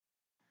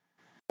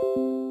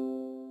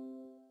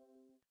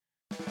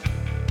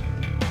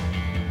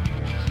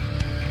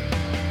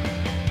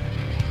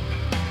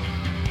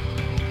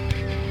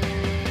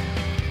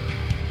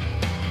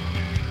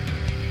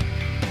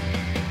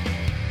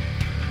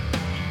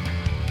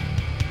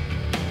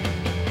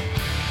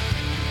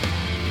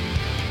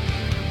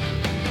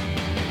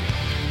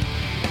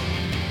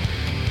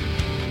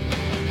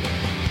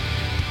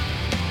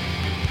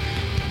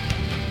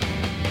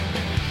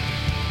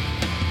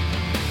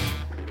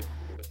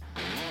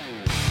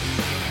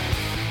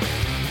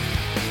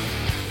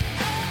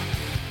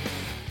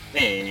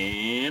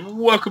And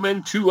welcome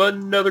into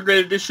another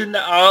great edition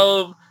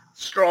of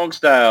Strong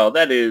Style.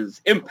 That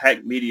is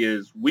Impact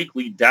Media's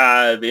weekly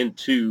dive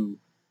into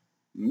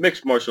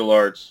mixed martial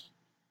arts,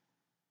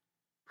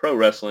 pro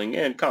wrestling,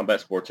 and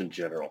combat sports in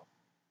general.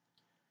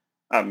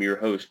 I'm your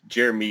host,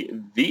 Jeremy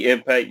the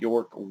Impact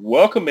York.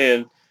 Welcome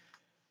in.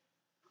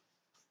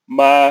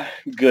 My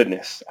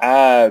goodness,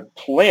 I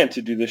planned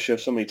to do this show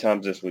so many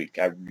times this week.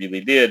 I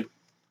really did.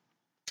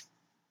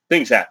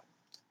 Things happen.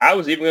 I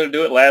was even going to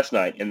do it last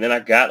night, and then I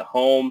got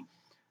home.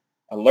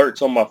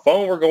 Alerts on my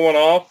phone were going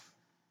off,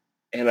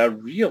 and I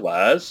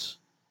realized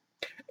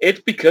it's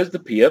because the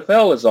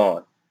PFL is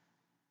on.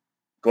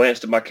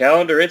 Glanced at my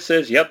calendar, it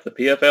says, yep, the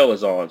PFL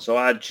is on. So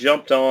I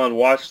jumped on,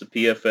 watched the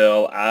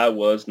PFL. I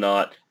was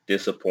not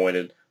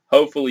disappointed.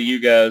 Hopefully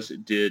you guys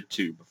did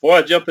too. Before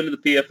I jump into the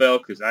PFL,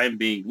 because I am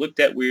being looked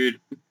at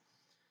weird,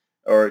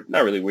 or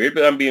not really weird,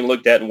 but I'm being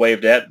looked at and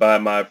waved at by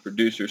my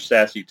producer,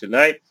 Sassy,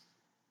 tonight,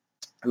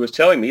 who is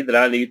telling me that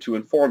I need to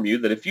inform you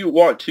that if you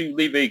want to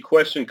leave a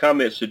question,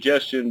 comment,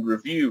 suggestion,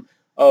 review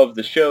of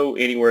the show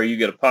anywhere you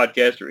get a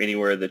podcast or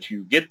anywhere that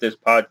you get this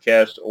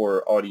podcast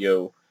or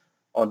audio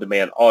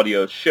on-demand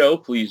audio show,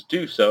 please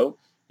do so.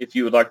 If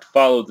you would like to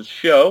follow the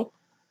show,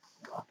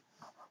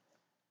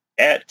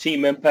 at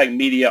Team Impact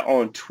Media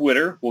on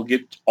Twitter, we'll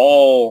get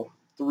all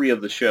three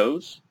of the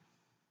shows.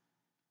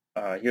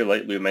 Here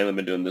lately, we've mainly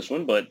been doing this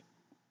one, but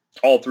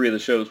all three of the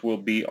shows will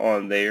be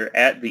on there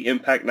at the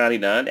Impact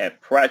 99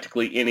 at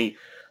practically any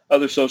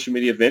other social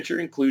media venture,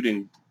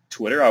 including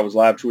Twitter. I was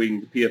live tweeting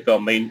the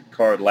PFL main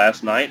card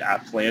last night. I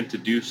plan to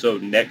do so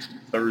next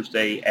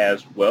Thursday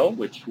as well,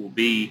 which will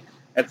be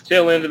at the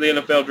tail end of the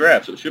NFL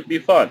draft, so it should be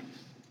fun.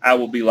 I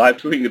will be live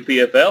tweeting the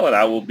PFL, and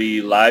I will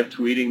be live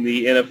tweeting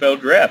the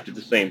NFL draft at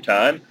the same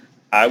time.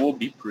 I will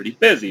be pretty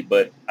busy,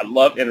 but I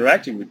love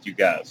interacting with you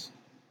guys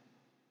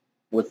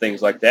with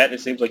things like that. And it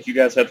seems like you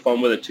guys had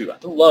fun with it too. I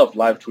love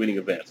live tweeting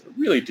events. I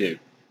really do.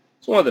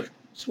 It's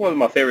one of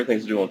my favorite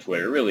things to do on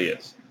Twitter. It really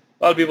is.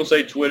 A lot of people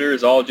say Twitter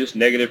is all just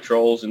negative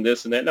trolls and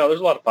this and that. No, there's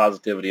a lot of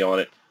positivity on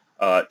it.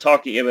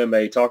 Talking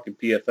MMA, talking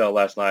PFL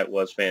last night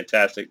was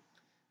fantastic.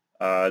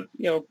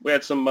 We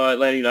had some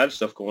Atlanta United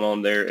stuff going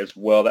on there as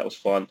well. That was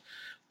fun.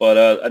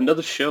 But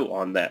another show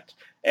on that.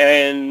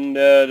 And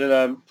did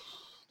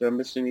I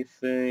miss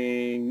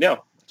anything? No.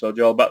 I told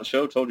you all about the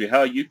show. Told you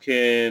how you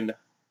can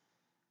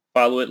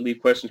follow it, leave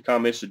questions,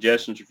 comments,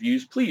 suggestions,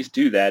 reviews. Please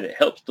do that. It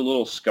helps the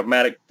little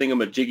schematic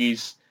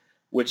thingamajiggies,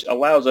 which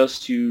allows us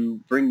to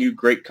bring you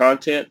great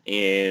content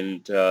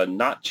and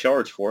not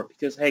charge for it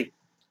because, hey,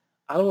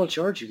 I don't want to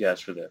charge you guys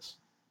for this.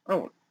 I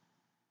don't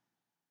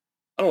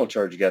want to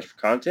charge you guys for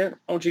content.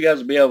 I want you guys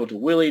to be able to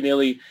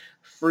willy-nilly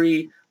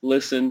free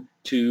listen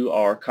to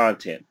our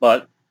content.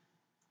 But,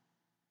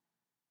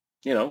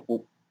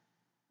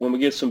 when we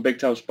get some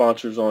big-time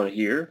sponsors on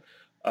here,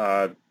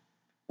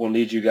 we'll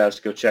need you guys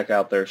to go check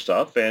out their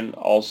stuff. And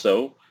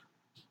also,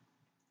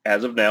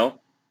 as of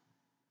now,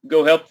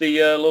 go help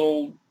the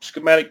little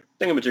schematic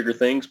thingamajigger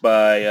things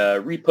by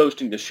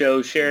reposting the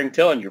show, sharing,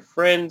 telling your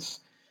friends,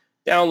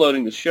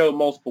 downloading the show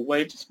multiple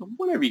ways, just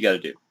whatever you got to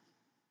do.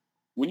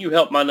 When you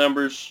help my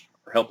numbers,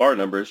 or help our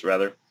numbers,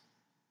 rather,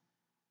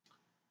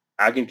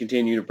 I can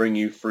continue to bring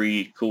you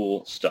free,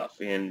 cool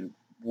stuff. And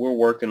we're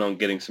working on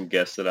getting some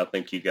guests that I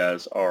think you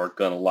guys are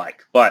going to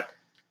like. But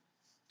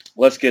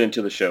let's get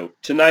into the show.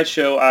 Tonight's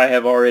show I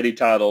have already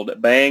titled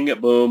Bang,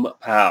 Boom,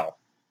 Pow.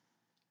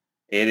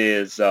 It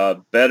is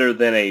better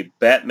than a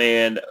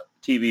Batman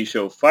TV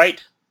show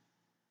fight.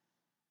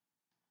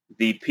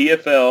 The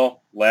PFL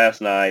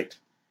last night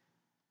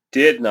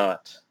did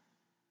not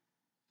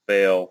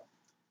fail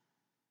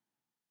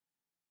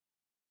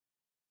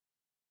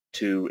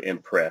to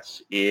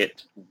impress.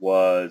 It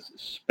was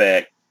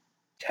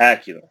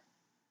spectacular.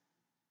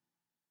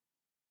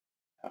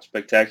 How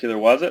spectacular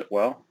was it?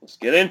 Well, let's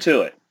get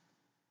into it.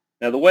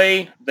 Now, the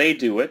way they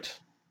do it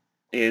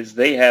is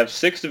they have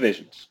 6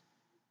 divisions.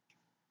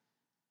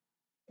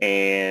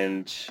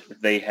 And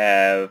they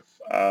have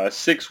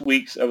 6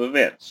 weeks of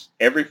events.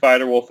 Every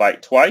fighter will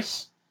fight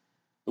twice.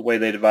 The way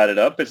they divide it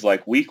up is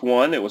like week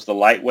 1, it was the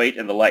lightweight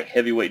and the light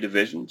heavyweight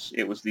divisions.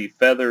 It was the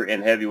feather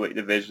and heavyweight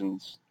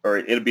divisions, or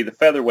it'll be the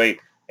featherweight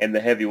and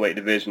the heavyweight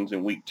divisions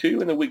in week 2,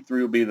 and then week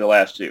 3 will be the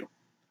last 2.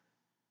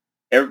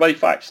 Everybody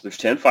fights. There's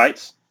 10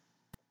 fights.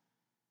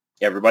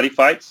 Everybody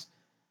fights.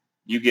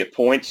 You get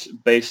points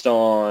based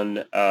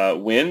on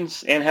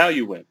wins and how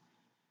you win.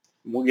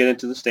 We'll get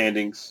into the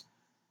standings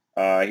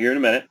here in a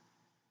minute.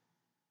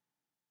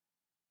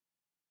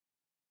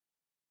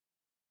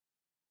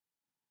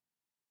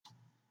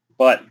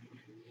 But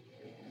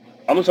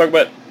I'm going to talk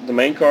about the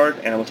main card,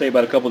 and I'm going to tell you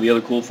about a couple of the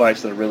other cool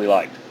fights that I really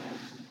liked.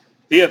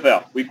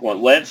 PFL, week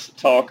 1. Let's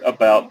talk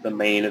about the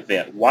main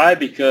event. Why?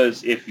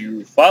 Because if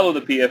you follow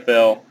the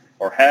PFL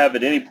or have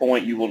at any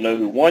point, you will know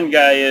who one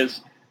guy is.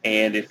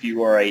 And if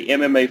you are a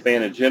MMA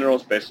fan in general,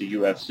 especially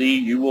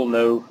UFC, you will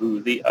know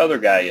who the other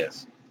guy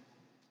is.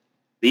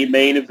 The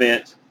main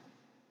event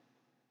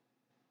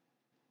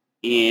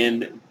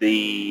in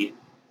the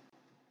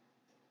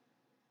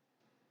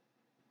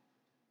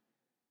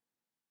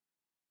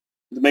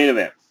main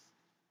event.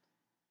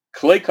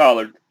 Clay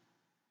Collard,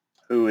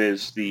 who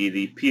is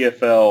the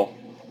PFL,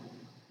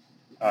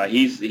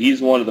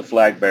 he's one of the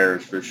flag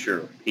bearers for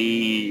sure.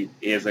 He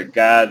is a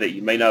guy that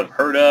you may not have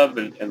heard of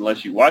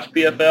unless you watch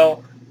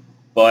PFL,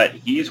 but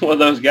he's one of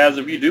those guys,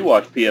 if you do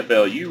watch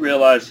PFL, you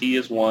realize he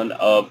is one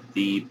of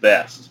the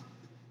best.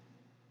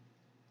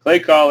 Clay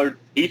Collard,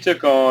 he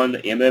took on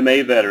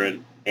MMA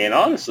veteran, and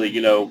honestly,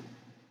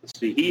 let's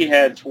see, he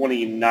had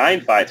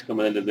 29 fights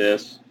coming into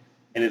this,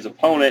 and his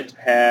opponent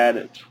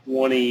had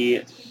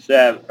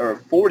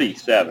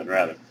 47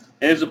 rather.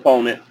 And his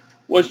opponent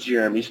was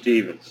Jeremy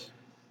Stephens.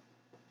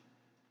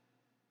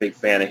 Big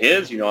fan of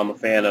his.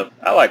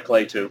 I like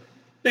Clay too.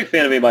 Big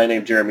fan of anybody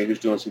named Jeremy who's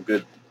doing some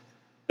good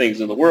things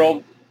in the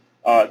world.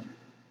 They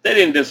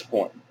didn't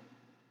disappoint.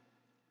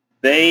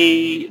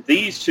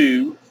 These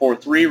two, for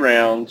 3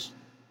 rounds,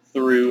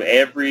 threw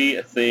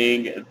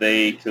everything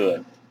they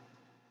could.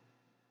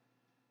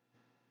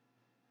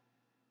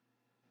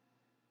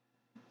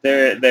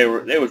 They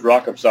was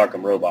rock'em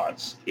sock'em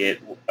robots.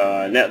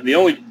 Now the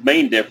only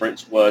main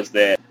difference was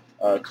that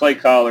Clay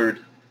Collard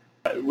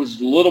was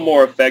a little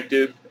more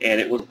effective,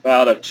 and it was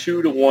about a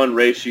 2-to-1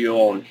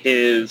 ratio on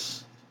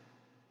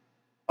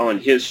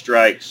his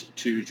strikes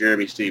to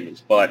Jeremy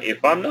Stephens. But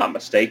if I'm not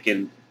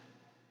mistaken,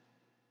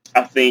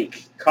 I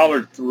think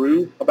Collard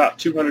threw about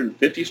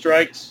 250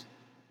 strikes.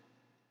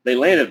 They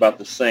landed about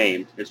the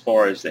same as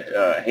far as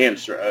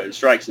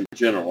strikes in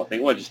general. I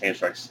think it wasn't just hand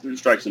strikes,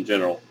 strikes in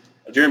general.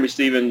 Jeremy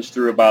Stephens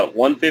threw about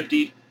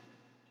 150.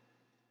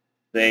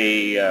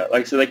 They,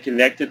 like I said, they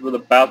connected with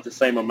about the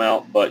same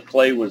amount, but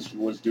Clay was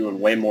doing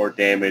way more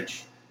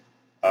damage.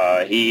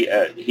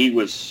 He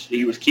was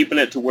keeping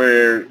it to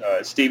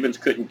where Stephens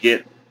couldn't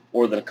get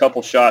more than a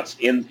couple shots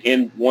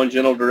in one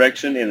general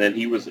direction, and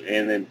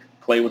then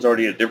Clay was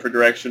already in a different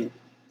direction.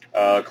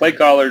 Clay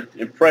Collard,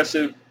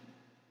 impressive.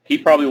 He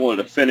probably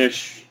wanted to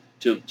finish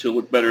to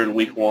look better in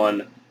week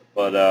 1,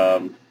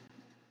 but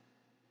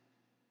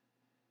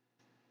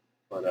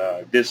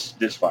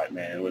this fight,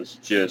 man, it was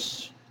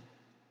just,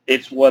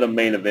 it's what a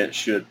main event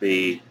should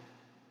be.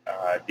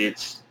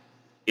 It's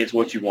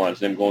what you want.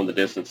 It's them going the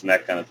distance and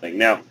that kind of thing.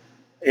 Now,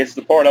 it's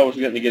the part I was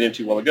going to get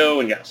into a while ago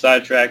and got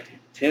sidetracked. It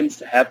tends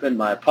to happen.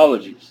 My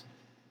apologies.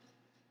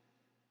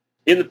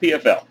 In the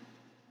PFL,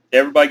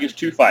 everybody gets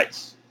 2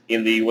 fights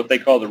in what they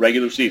call the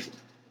regular season.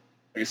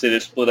 Like I said,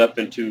 it's split up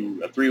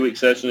into a 3-week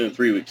session and a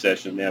 3-week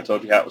session. Now, I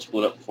told you how it was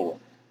split up before.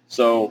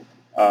 So,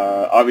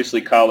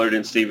 obviously, Collard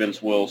and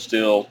Stephens will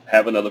still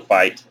have another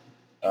fight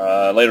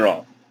later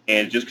on.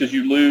 And just because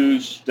you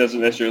lose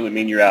doesn't necessarily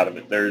mean you're out of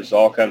it. There's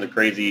all kinds of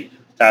crazy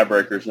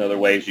tiebreakers and other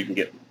ways you can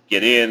get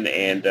in.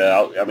 And,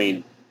 I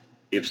mean,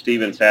 if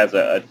Stephens has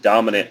a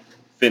dominant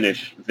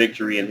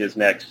victory in his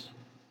next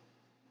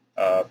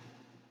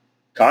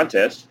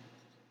contest,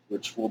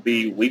 which will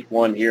be week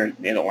 1 here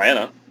in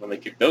Atlanta when they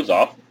kick those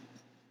off,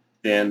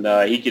 then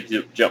he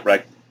could jump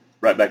right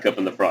back up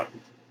in the front.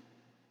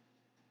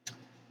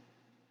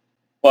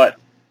 But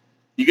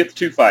you get the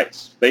 2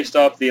 fights based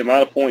off the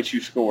amount of points you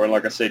score. And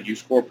like I said, you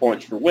score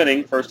points for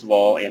winning, first of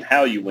all, and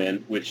how you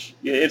win, which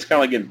it's kind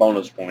of like getting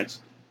bonus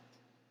points.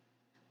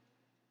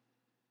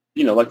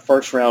 Like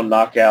first round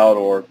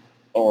knockout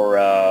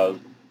or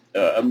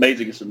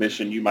amazing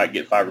submission, you might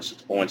get 5 or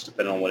 6 points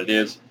depending on what it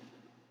is.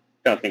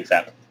 Kind of things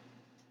happen.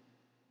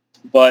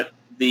 But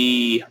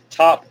the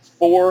top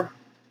 4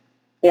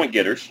 point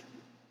getters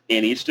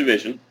in each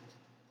division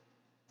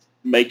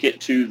make it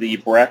to the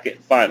bracket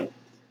final,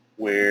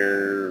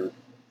 where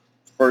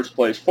first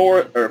place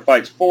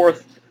fights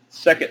 4th,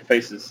 second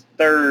faces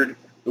 3rd.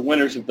 The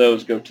winners of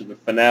those go to the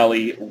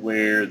finale,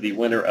 where the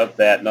winner of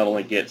that not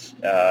only gets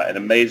an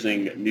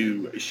amazing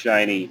new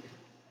shiny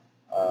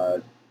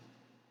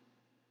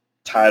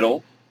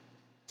title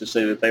to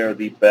say that they are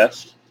the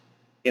best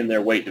in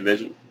their weight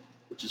division,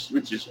 which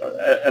is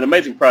an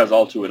amazing prize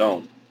all to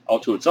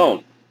its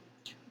own.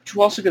 But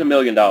you also get $1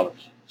 million.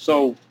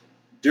 So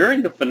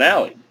during the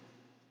finale,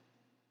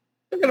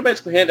 they're going to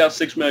basically hand out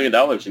 $6 million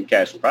in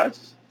cash and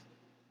prizes.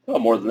 Well,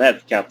 more than that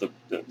if you count the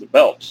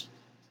belts.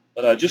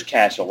 But just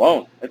cash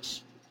alone,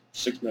 that's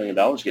 $6 million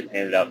getting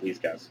handed out to these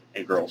guys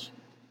and girls.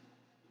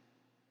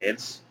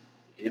 It's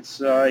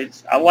I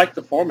like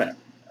the format.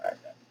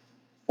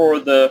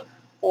 For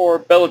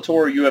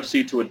Bellator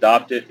UFC to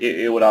adopt it,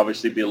 it would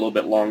obviously be a little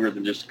bit longer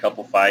than just a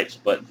couple fights,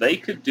 but they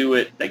could do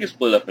it. They could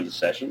split up into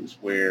sessions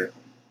where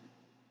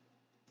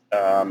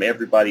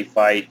everybody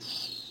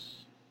fights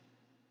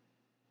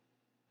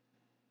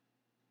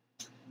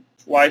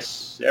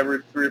twice every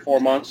 3 or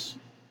 4 months.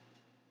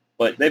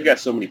 but they've got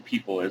so many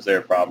people is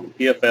their problem.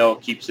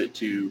 PFL keeps it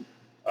to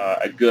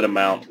a good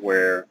amount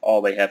where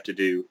all they have to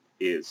do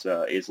is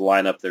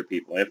line up their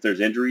people. If there's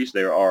injuries,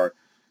 there are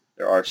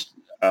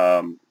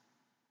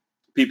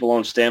people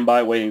on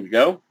standby waiting to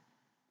go,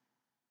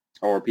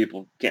 or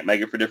people can't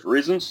make it for different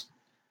reasons.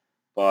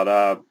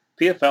 But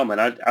PFL, man,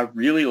 I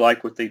really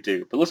like what they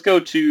do. But let's go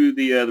to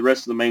the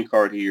rest of the main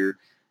card here.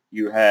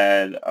 You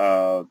had,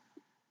 I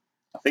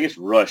think it's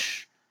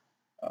Rush,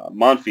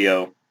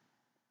 Monfio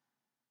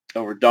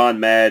over Don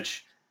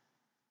Madge.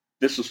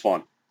 This was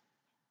fun.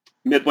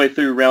 Midway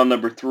through round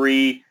number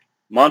 3,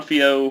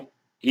 Monfio,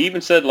 he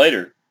even said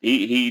later,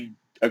 he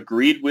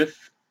agreed with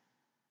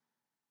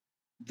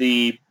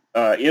the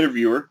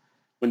interviewer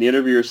when the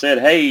interviewer said,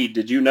 hey,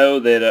 did you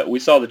know that we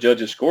saw the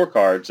judges'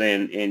 scorecards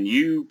and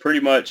you pretty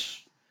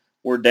much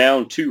were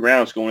down 2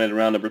 rounds going into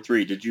round number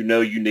 3. Did you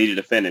know you needed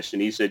a finish?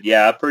 And he said,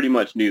 yeah, I pretty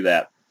much knew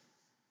that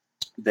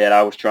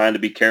I was trying to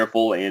be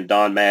careful, and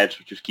Don Madge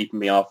was just keeping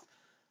me off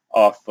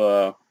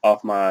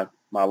my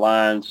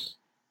lines.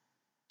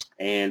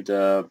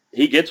 And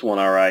he gets one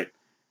all right.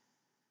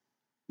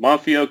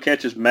 Monfio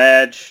catches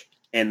Madge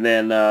and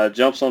then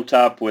jumps on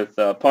top with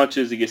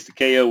punches. He gets the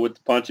KO with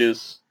the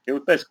punches. It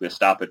was basically a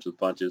stoppage with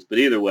punches. But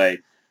either way,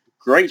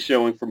 great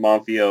showing for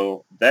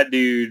Monfio. That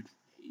dude,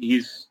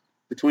 he's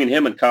between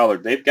him and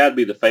Collard, they've got to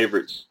be the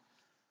favorites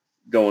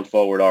going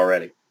forward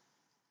already.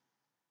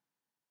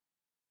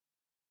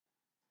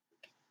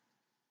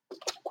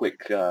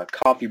 Quick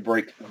coffee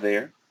break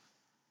there.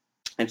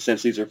 And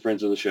since these are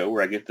friends of the show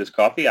where I get this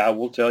coffee, I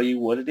will tell you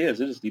what it is.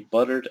 It is the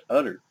Buttered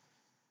Udder.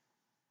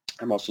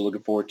 I'm also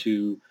looking forward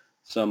to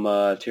some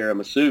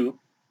tiramisu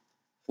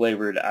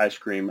flavored ice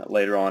cream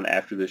later on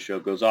after this show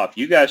goes off.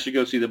 You guys should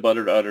go see the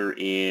Buttered Udder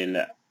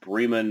in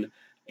Bremen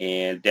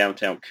and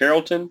downtown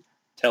Carrollton.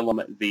 Tell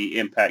them the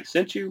Impact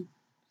sent you.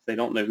 If they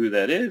don't know who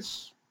that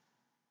is,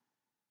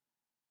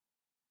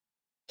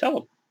 tell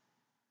them.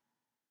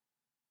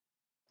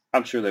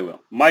 I'm sure they will.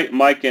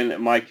 Mike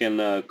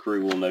and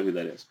crew will know who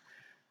that is.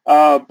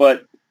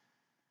 But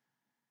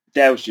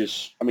that was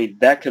just, I mean,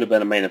 that could have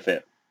been a main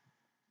event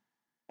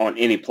on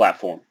any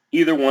platform.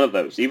 Either one of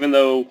those, even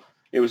though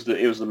it was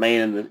the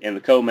main and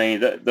the co-main.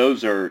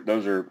 Those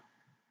are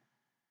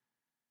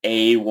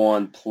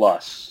A1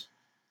 plus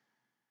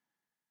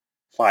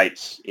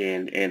fights,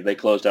 and they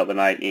closed out the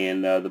night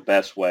in the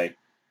best way.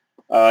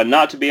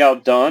 Not to be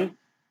outdone,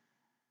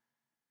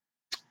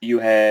 you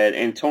had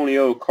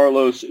Antonio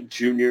Carlos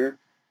Jr.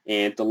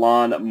 and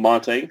Delon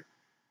Monte.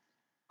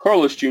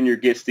 Carlos Jr.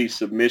 gets the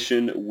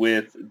submission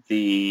with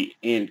the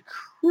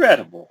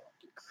incredible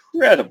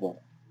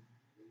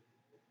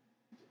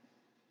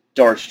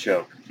Darce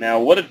choke.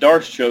 Now, what a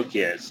Darce choke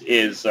is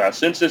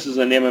since this is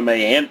an MMA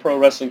and Pro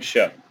Wrestling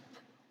show,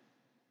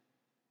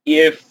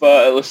 if,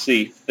 let's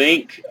see,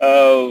 think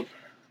of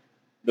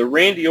the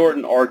Randy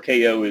Orton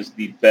RKO is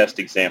the best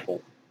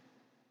example.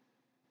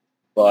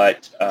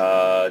 But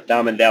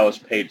Diamond Dallas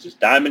Page's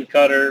Diamond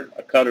Cutter,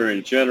 a cutter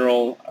in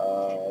general,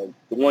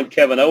 the one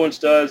Kevin Owens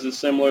does is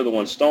similar. The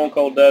one Stone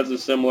Cold does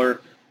is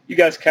similar. You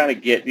guys kind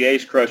of get the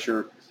Ace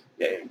Crusher.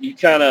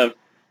 It's kind of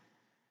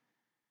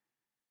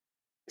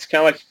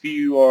like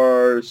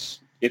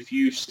if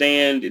you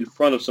stand in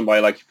front of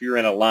somebody, like if you're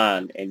in a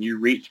line and you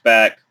reach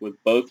back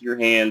with both your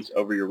hands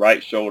over your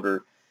right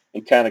shoulder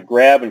and kind of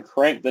grab and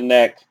crank the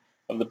neck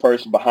of the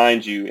person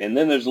behind you, and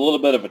then there's a little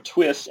bit of a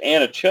twist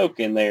and a choke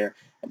in there.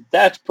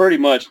 That's pretty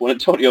much what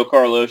Antonio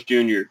Carlos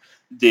Jr.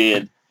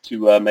 did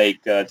to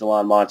make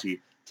Delon Monte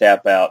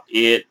tap out.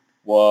 It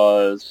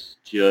was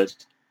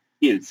just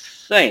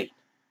insane.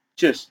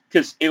 Just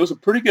because it was a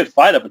pretty good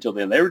fight up until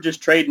then. They were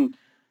just trading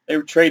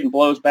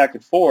blows back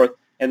and forth,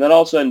 and then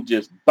all of a sudden,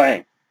 just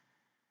bang.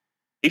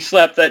 He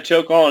slapped that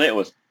choke on, it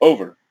was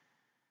over.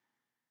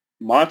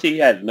 Monte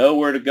had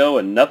nowhere to go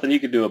and nothing he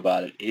could do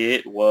about it.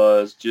 It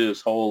was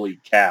just holy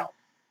cow.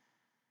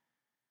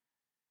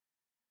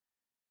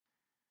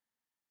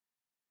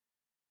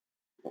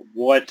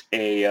 What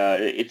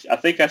a, I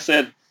think I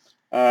said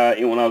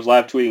when I was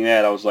live tweeting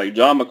that, I was like,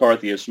 John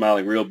McCarthy is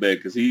smiling real big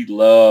because he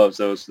loves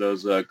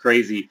those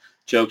crazy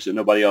chokes that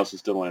nobody else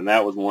is doing, and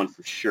that was one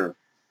for sure.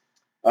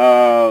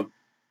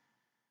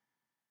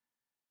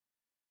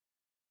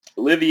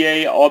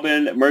 Olivier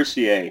Aubin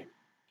Mercier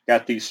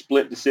got the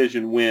split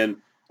decision win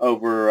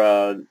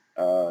over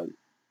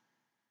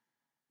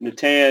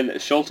Nathan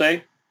Schulte.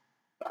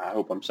 I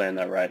hope I'm saying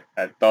that right.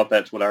 I thought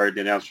that's what I heard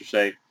the announcer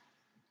say.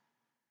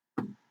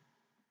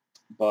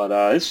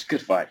 But this is a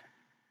good fight.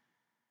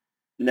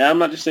 Now, I'm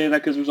not just saying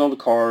that because it was on the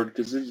card,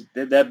 because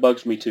that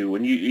bugs me too.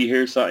 When you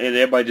hear something, and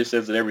everybody just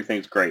says that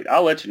everything's great.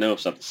 I'll let you know if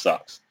something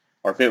sucks.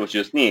 Or if it was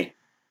just,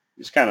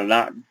 it's kind of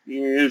not,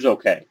 it was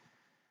okay.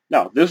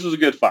 No, this was a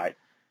good fight.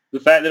 The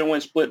fact that it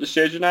went split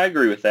decision, I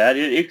agree with that.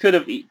 It could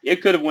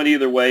have went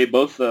either way.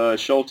 Both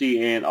Schulte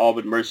and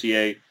Aubin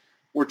Mercier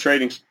were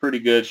trading some pretty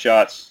good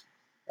shots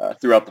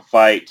throughout the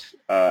fight.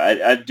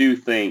 I do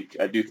think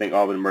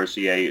Aubin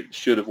Mercier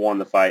should have won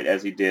the fight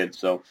as he did.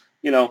 So,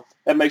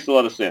 that makes a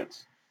lot of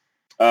sense.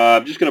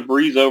 I'm just going to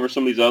breeze over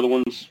some of these other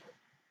ones.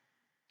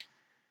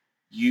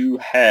 you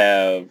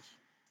have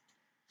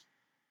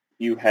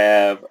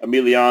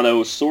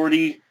Emiliano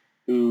Sordi,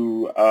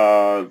 who,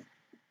 or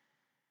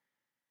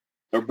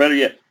better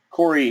yet,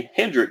 Corey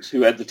Hendricks,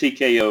 who had the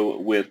TKO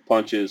with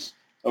punches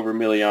over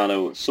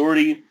Emiliano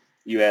Sordi.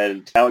 You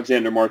had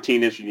Alexander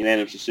Martinez with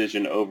unanimous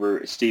decision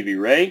over Stevie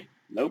Ray.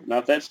 Nope,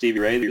 not that Stevie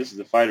Ray. This is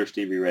the fighter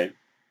Stevie Ray.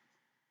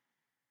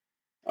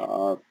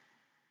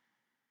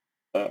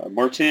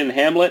 Martin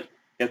Hamlet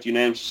got the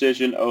unanimous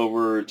decision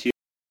over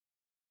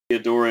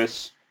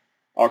Theodoros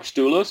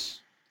Arxtuolis.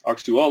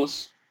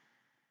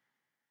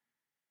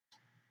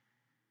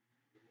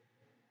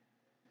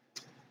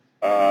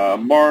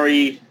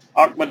 Mari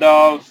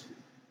Akhmadov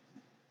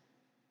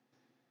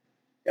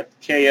got the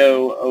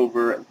KO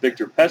over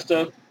Victor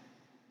Pesta.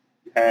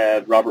 You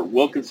had Robert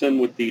Wilkinson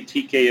with the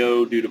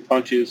TKO due to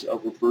punches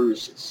over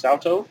Bruce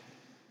Salto.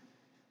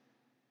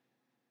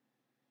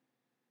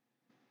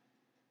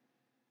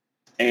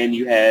 And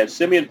you had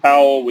Simeon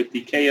Powell with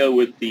the KO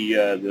with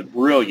the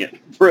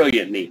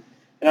brilliant knee.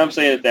 And I'm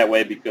saying it that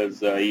way because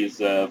he's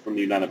from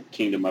the United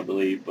Kingdom, I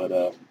believe.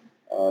 But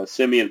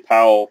Simeon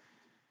Powell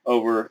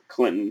over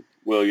Clinton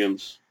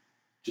Williams,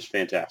 just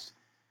fantastic.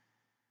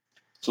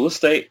 So let's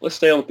stay on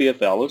the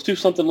PFL. Let's do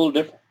something a little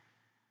different.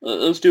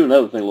 Let's do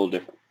another thing a little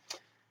different.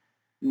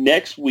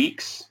 Next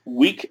week's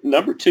week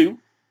number 2.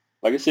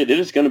 Like I said, it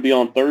is going to be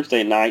on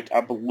Thursday night.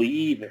 I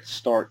believe it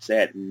starts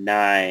at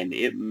 9.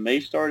 It may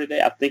start at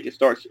 8. I think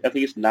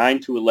it's 9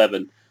 to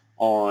 11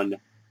 on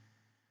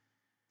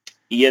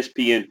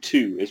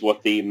ESPN2 is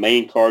what the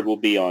main card will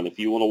be on. If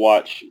you want to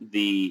watch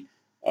the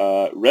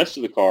rest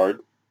of the card,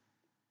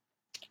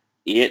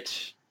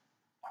 it,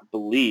 I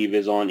believe,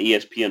 is on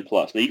ESPN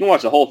Plus. Now, you can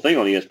watch the whole thing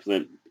on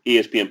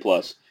ESPN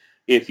Plus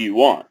if you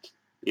want,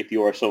 if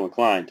you are so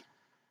inclined.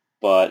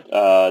 But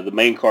the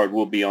main card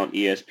will be on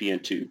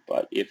ESPN2.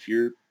 But if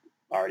you're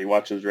already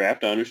watching the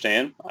draft, I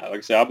understand. Like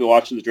I said, I'll be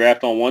watching the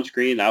draft on one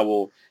screen. I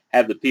will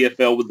have the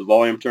PFL with the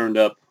volume turned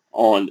up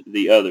on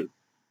the other.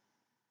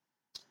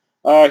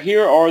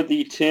 Here are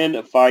the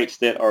 10 fights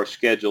that are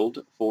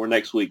scheduled for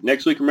next week.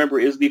 Next week, remember,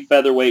 is the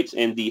featherweights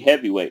and the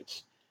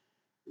heavyweights.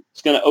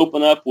 It's going to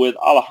open up with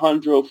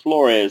Alejandro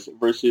Flores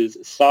versus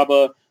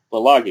Saba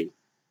Balagi.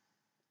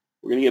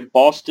 We're going to get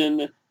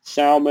Boston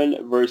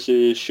Salmon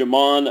versus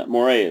Shimon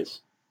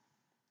Moraes.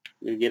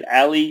 We're going to get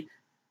Ali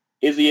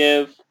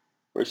Iziev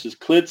versus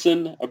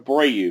Klidson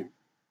Abreu.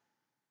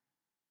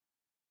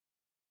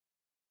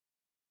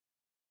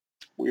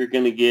 We're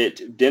going to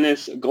get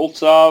Denis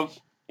Goltsov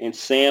and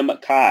Sam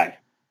Kai.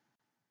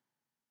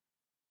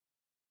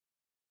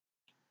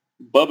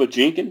 Bubba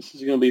Jenkins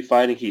is going to be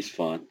fighting. He's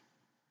fun.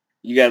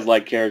 You guys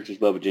like characters,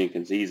 Bubba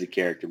Jenkins. He's a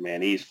character,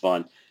 man. He's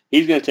fun.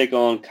 He's going to take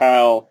on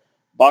Kyle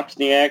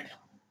Boxniak.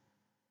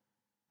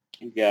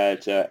 You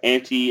got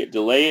Ante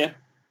Delea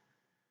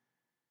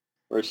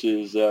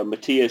versus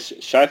Matthias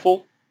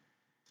Scheifel.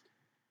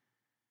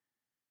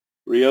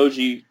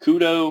 Ryoji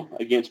Kudo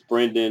against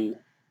Brendan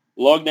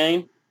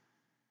Loughnane.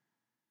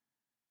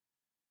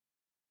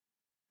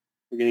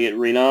 We're going to get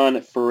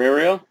Renan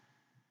Ferreira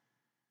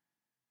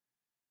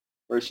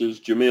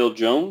versus Jamil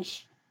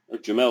Jones. Or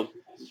Jamel.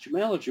 Is it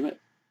Jamel or Jamel?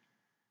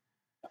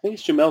 I think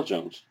it's Jamel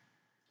Jones.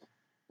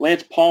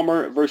 Lance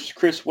Palmer versus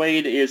Chris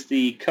Wade is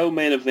the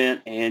co-main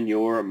event and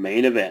your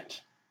main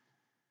event.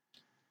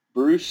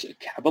 Bruce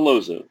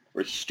Cappelozza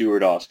versus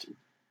Stuart Austin.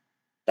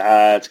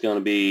 That's gonna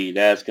be a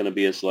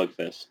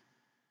slugfest.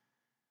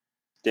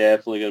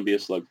 Definitely gonna be a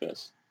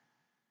slugfest.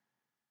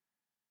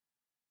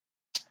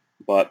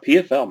 But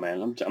PFL,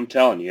 man, I'm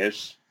telling you,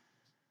 it's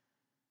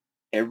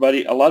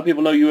everybody. A lot of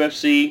people know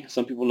UFC.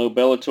 Some people know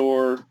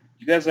Bellator.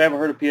 You guys haven't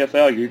heard of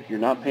PFL. You're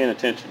not paying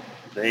attention.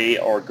 They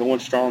are going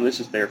strong. This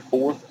is their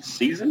 4th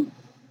season.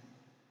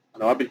 I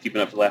know I've been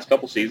keeping up for the last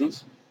couple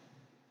seasons.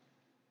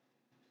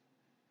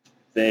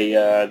 They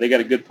got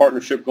a good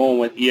partnership going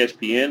with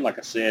ESPN, like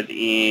I said,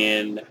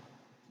 in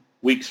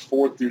weeks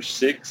 4 through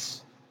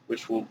 6,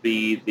 which will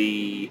be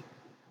the,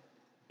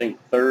 I think,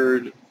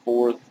 2nd,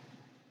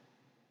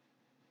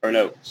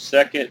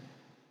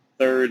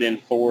 3rd,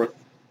 and 4th.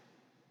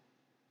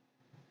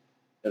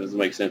 That doesn't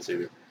make sense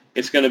either.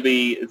 It's going to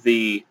be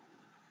the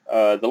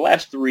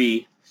last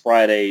 3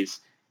 Fridays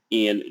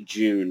in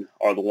June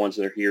are the ones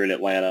that are here in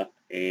Atlanta.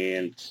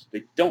 And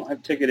they don't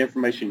have ticket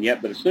information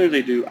yet, but as soon as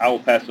they do, I will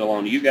pass it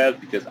along to you guys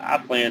because I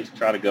plan to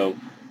try to go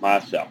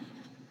myself.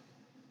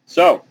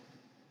 So,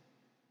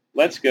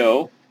 let's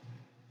go.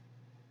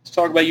 Let's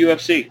talk about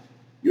UFC.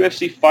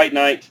 UFC Fight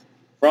Night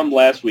from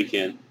last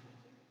weekend.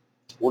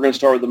 We're going to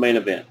start with the main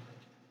event.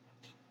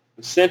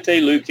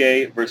 Vicente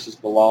Luque versus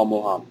Belal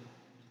Muhammad.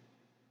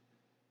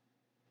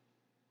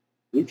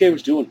 Luque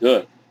was doing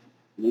good.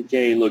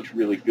 Luque looked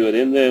really good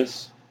in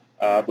this,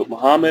 but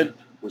Muhammad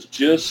was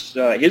just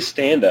his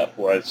stand-up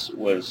was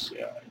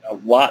a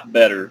lot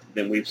better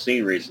than we've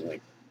seen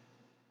recently.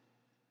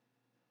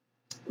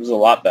 It was a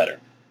lot better.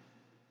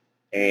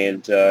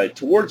 And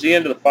towards the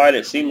end of the fight,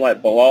 it seemed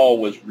like Belal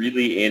was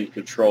really in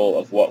control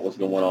of what was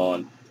going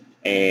on.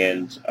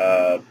 And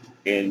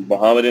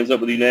Muhammad ends up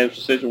with a unanimous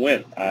decision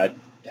win. I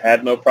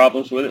had no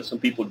problems with it. Some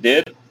people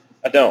did.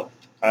 I don't.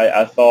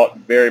 I thought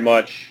very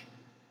much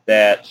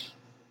that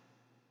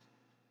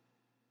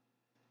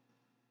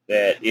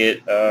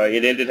it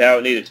ended how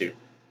it needed to.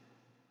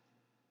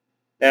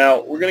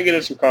 Now, we're going to get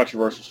into some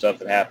controversial stuff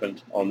that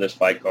happened on this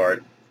fight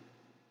card.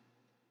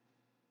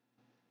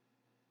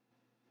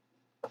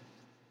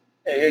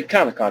 It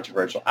kind of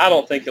controversial. I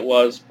don't think it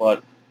was,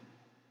 but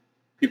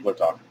people are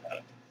talking about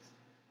it.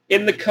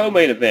 In the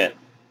co-main event,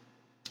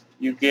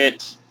 you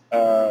get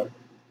Chao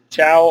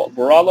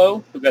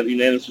Barallo, who got the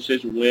unanimous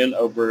decision win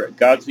over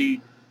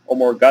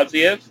Omar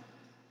Gadziev.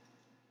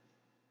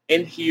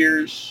 And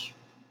here's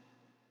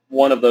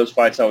one of those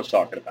fights I was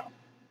talking about.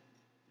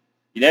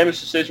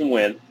 Unanimous decision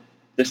win.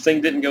 This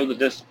thing didn't go the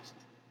distance.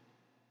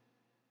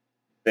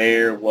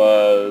 There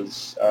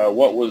was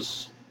what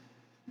was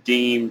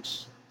deemed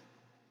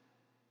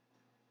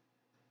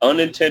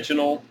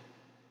unintentional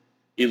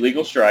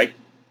illegal strike.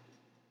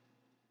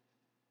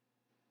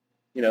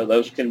 You know,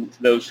 those can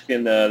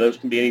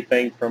be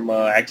anything from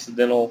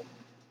accidental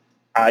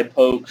eye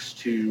pokes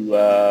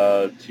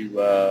to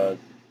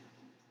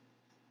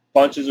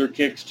punches or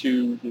kicks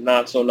to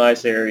not so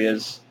nice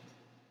areas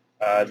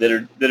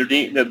they're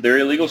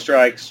illegal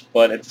strikes.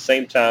 But at the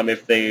same time,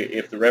 if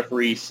the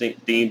referee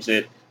deems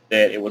it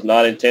that it was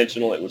not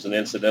intentional, it was an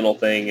incidental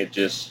thing. It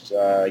just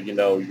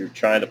you're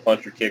trying to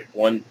punch or kick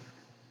one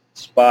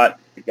spot,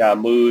 the guy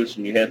moves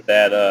and you hit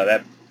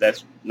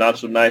that's not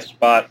so nice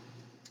spot.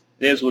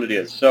 It is what it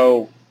is.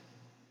 So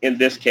in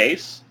this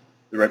case,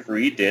 the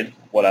referee did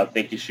what I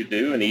think he should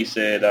do, and he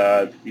said,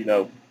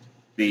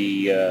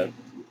 the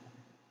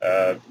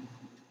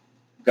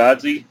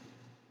Godzi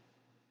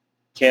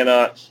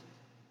cannot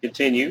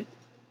continue.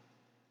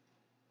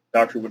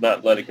 Doctor would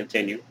not let it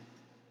continue.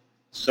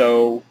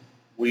 So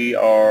we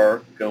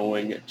are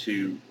going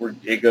to,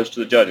 it goes to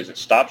the judges. It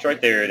stops right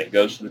there and it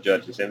goes to the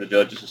judges. And the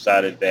judges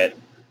decided that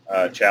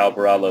Chao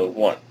Barallo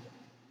won.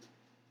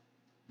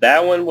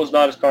 That one was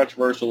not as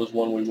controversial as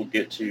one we will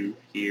get to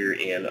here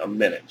in a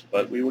minute.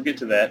 But we will get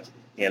to that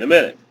in a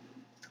minute.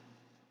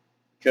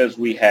 Because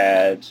we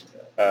had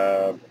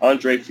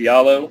Andre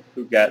Fiallo,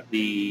 who got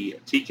the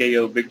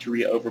TKO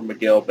victory over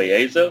Miguel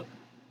Baeza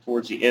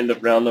towards the end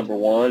of round number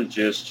one,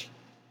 just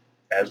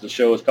as the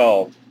show is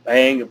called.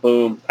 Bang,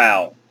 boom,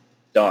 pow.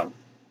 Done.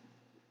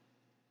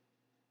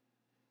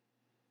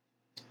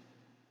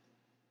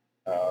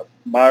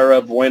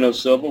 Mayra Bueno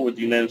Silva with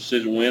the unanimous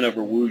decision win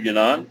over Wu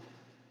Yanan.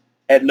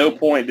 At no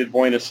point did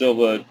Bueno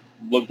Silva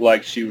look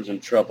like she was in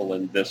trouble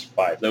in this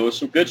fight. There was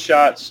some good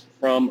shots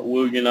from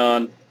Wu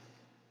Yanan,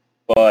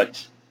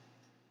 but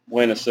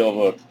Bueno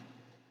Silva,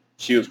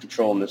 she was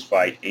controlling this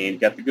fight and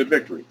got the good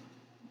victory.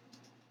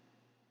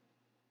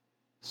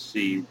 Let's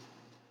see.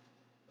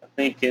 I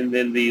think, and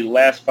then the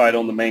last fight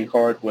on the main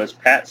card was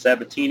Pat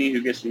Sabatini,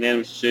 who gets the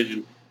unanimous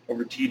decision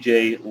over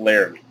TJ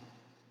Laramie.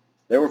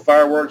 There were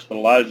fireworks, but a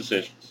lot of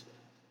decisions.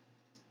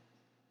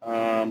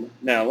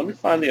 Now, let me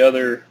find the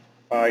other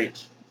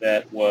fight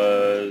that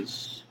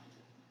was...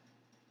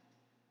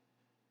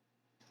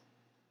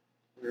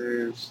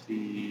 Where's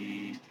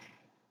the...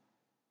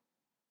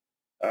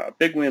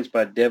 big wins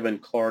by Devin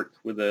Clark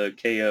with a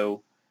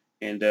KO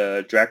and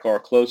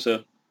Drakkar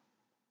Klose.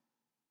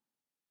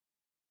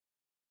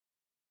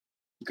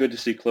 Good to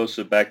see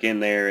Klose back in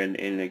there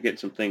and get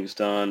some things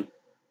done.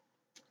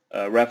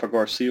 Rafa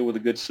Garcia with a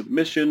good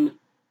submission.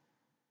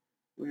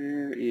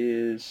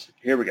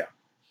 Here we go.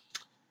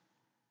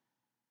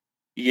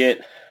 You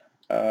get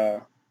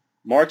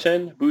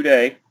Martin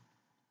Boudet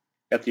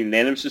got the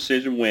unanimous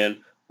decision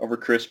win over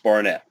Chris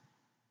Barnett.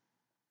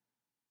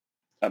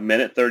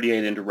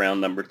 1:38 into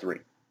round number 3.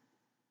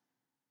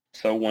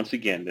 So once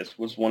again, this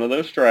was one of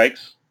those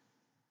strikes.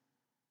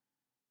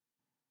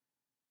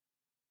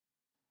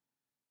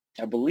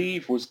 I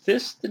believe, was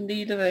this the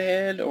knee to the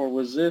head or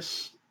was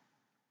this...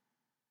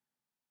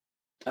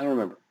 I don't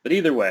remember. But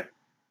either way,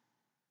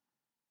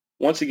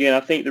 once again, I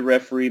think the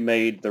referee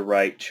made the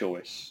right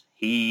choice.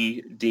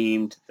 He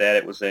deemed that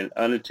it was an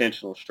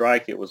unintentional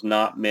strike. It was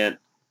not meant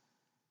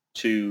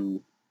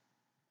to...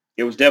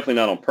 It was definitely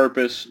not on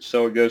purpose,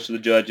 so it goes to the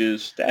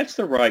judges. That's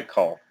the right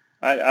call.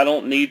 I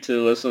don't need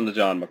to listen to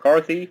John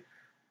McCarthy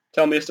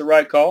tell me it's the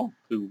right call,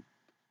 who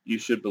you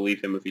should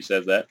believe him if he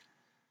says that.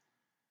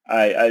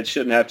 I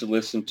shouldn't have to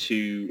listen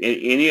to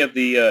any of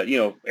the,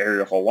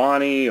 Ariel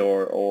Helwani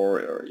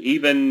or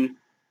even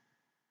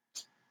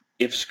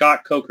if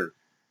Scott Coker,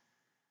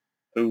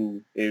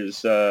 who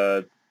is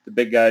the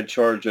big guy in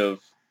charge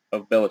of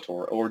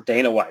Bellator, or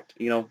Dana White,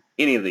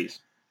 any of these.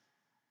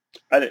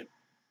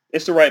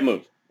 It's the right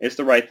move. It's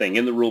the right thing.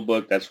 In the rule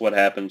book, that's what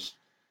happens.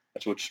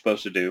 That's what you're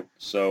supposed to do.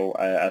 So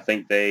I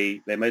think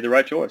they made the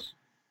right choice.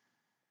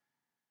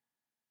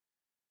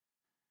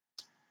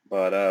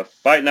 But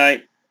Fight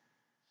Night,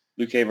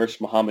 Luque versus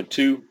Muhammed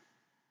 2,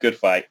 good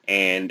fight.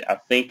 And I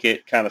think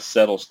it kind of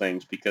settles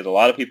things because a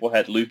lot of people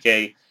had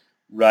Luque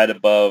right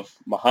above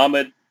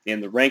Muhammed in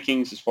the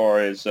rankings as far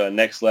as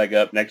next leg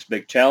up, next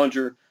big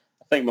challenger.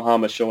 I think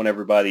Muhammad's showing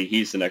everybody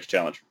he's the next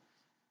challenger.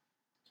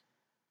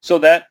 So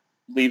that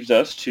leaves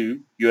us to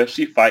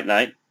UFC Fight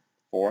Night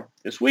for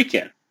this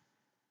weekend.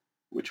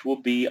 which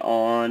will be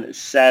on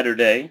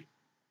Saturday.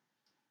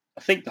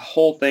 I think the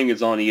whole thing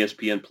is on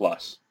ESPN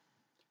Plus.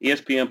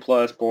 ESPN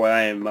Plus, boy,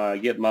 I am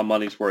getting my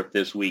money's worth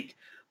this week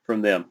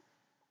from them.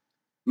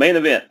 Main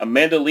event,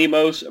 Amanda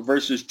Lemos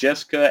versus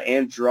Jessica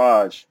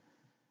Andrade,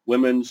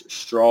 women's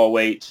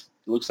strawweight. It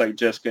looks like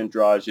Jessica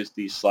Andrade is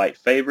the slight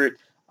favorite.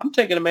 I'm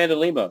taking Amanda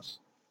Lemos.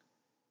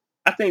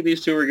 I think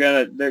these two are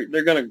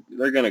they're gonna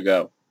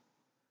go.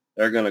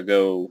 They're gonna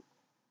go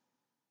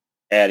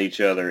at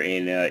each other,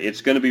 and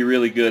it's gonna be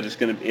really good.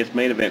 It's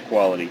main event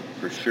quality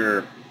for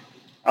sure.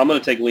 I'm gonna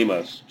take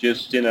Lemos.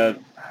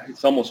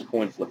 It's almost a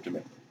coin flip to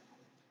me.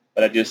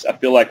 But I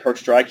feel like her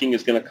striking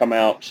is going to come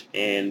out,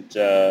 and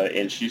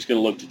she's going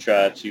to look to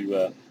try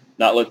to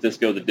not let this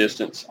go the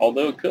distance.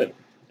 Although it could,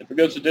 if it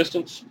goes the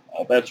distance,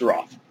 all bets are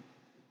off.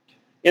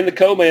 In the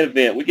co-main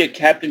event, we get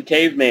Captain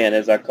Caveman,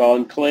 as I call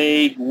him,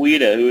 Clay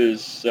Guida, who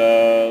is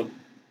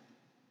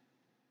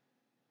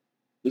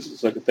this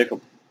is like a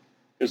pickle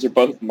because they're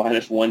both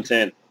minus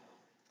 110.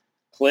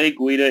 Clay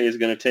Guida is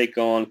going to take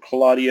on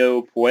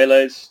Claudio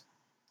Puelles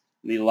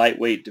in the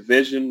lightweight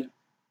division.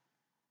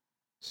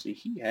 See,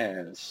 he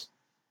has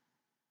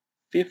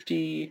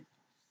 55.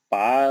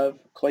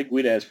 Clay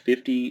Guida has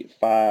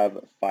 55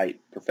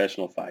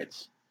 professional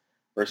fights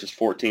versus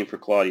 14 for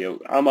Claudio.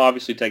 I'm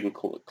obviously taking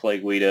Clay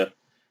Guida,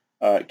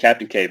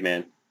 Captain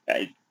Caveman.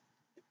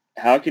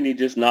 How can you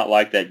just not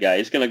like that guy?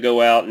 He's going to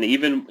go out, and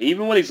even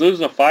when he's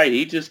losing a fight,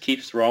 he just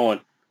keeps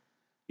throwing.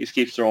 He just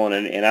keeps throwing,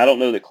 and I don't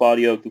know that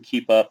Claudio can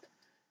keep up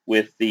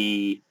with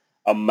the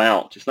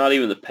amount. It's not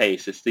even the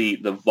pace. It's the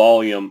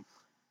volume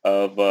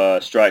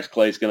of strikes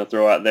Clay's going to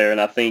throw out there, and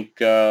I think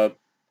Clay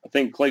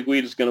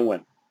Guida is going to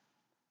win.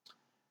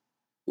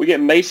 We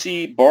get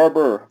Macy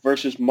Barber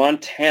versus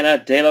Montana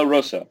De La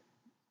Rosa.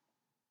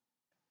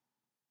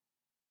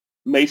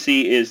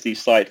 Macy is the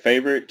slight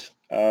favorite.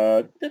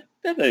 I think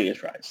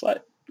it's right. It's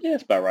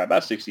about right.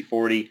 About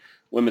 60-40.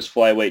 Women's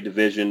flyweight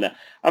division.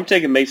 I'm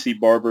taking Macy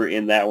Barber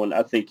in that one.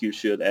 I think you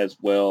should as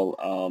well.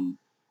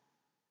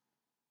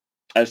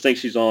 I just think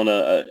she's on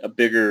a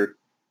bigger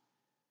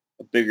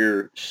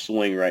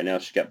swing right now.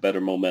 She's got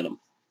better momentum.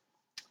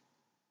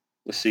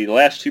 Let's see. The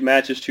last two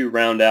matches to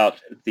round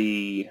out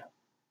the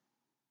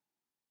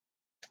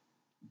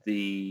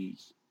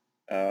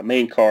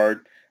main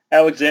card.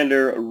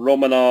 Alexander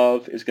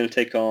Romanov is going to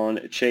take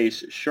on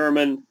Chase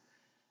Sherman.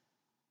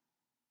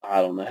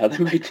 I don't know how they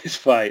made this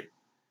fight.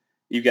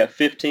 You've got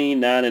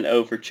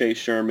 15-9-0 for Chase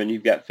Sherman.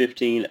 You've got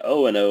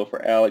 15-0-0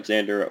 for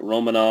Alexander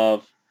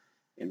Romanov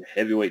in the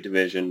heavyweight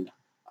division.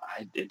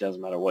 It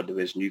doesn't matter what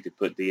division. You could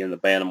put in the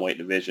bantamweight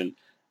division.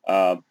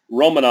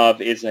 Romanov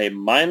is a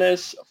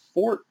minus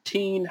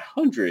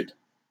 1,400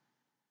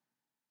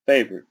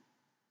 favorite.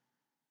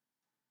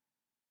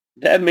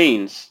 That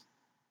means,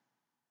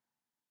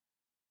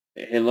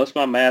 unless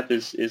my math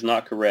is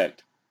not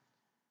correct,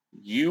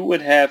 you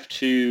would have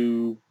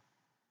to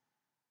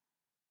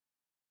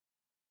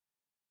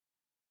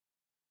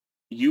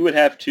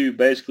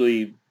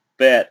basically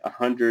bet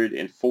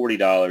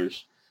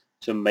 $140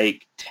 to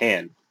make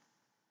 10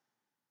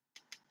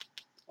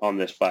 on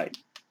this fight.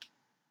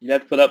 You'd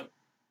have to put up,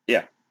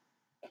 yeah,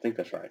 I think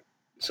that's right.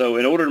 So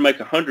in order to make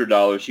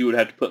 $100, you would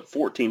have to put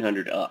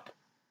 $1,400 up.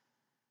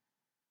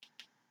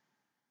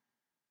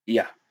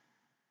 Yeah.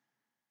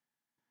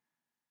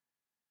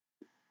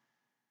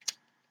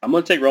 I'm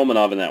going to take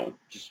Romanov in that one.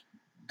 Just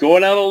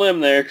going out on a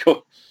limb there.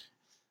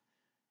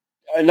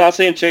 I'm not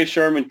saying Chase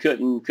Sherman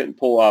couldn't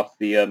pull off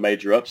the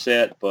major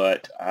upset,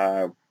 but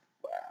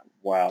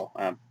wow.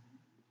 I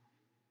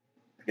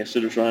guess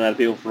they're just running out of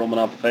people for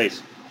Romanov to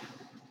face.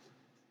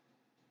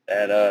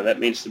 That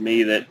means to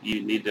me that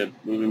you need to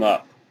move him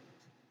up.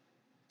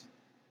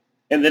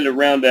 And then to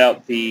round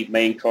out the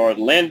main card,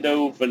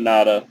 Lando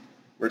Venata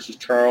versus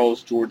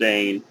Charles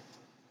Jourdain,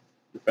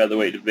 the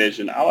featherweight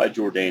division. I like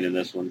Jourdain in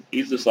this one.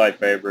 He's the slight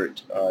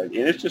favorite, and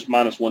it's just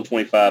minus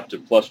 125 to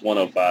plus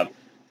 105.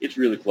 It's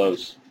really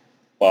close,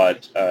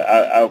 but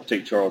I'll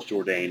take Charles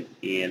Jourdain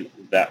in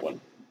that one.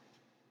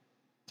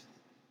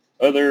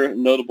 Other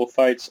notable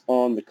fights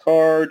on the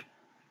card,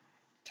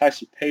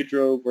 Tyson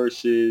Pedro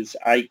versus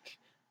Ike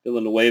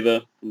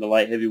Villanueva in the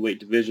light heavyweight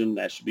division.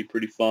 That should be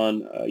pretty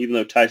fun. Even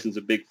though Tyson's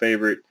a big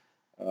favorite,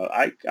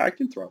 I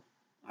can throw.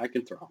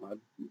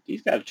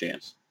 He's got a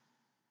chance.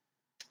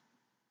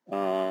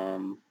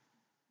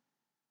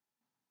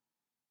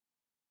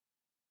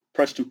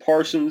 Preston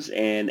Parsons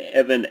and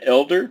Evan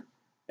Elder.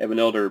 Evan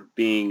Elder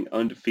being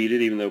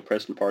undefeated, even though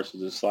Preston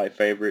Parsons is a slight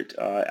favorite.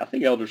 I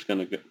think Elder's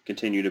going to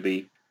continue to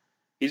be.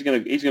 He's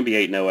going to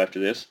be 8-0 after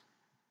this.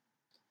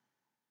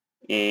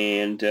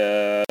 And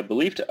I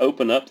believe to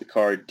open up the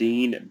card,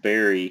 Dean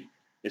Barry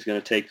is going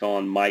to take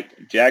on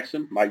Mike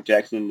Jackson. Mike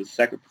Jackson in the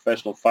second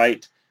professional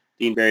fight.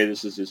 Dean Barry,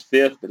 this is his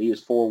fifth, but he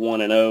is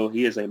 4-1-0.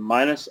 He is a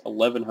minus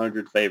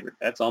 1,100 favorite.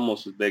 That's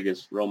almost as big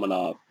as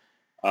Romanov.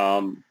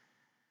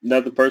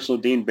 Another personal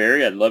Dean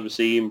Barry. I'd love to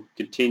see him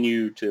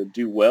continue to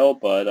do well,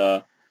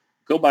 but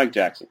go Mike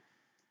Jackson,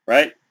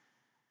 right?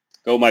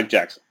 Go Mike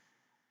Jackson.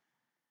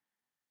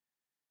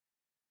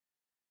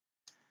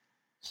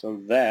 So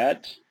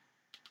that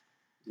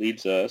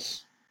leads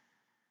us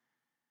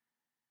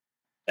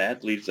to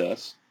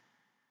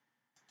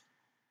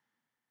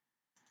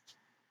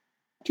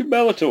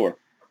Bellator.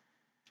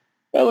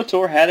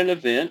 Bellator had an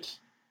event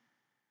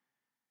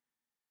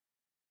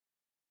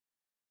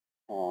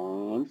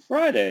on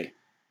Friday.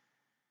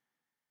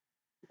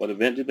 What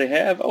event did they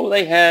have? Oh,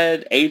 they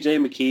had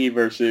AJ McKee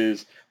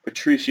versus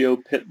Patricio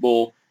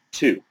Pitbull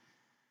 2.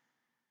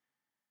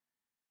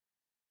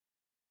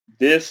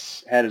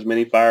 This had as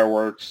many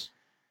fireworks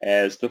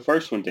as the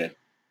first one did,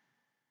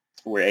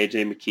 where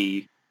AJ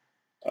McKee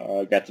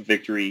got the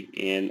victory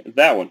in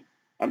that one.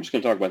 I'm just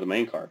going to talk about the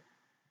main card.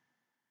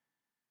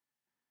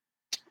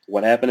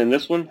 What happened in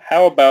this one?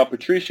 How about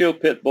Patricio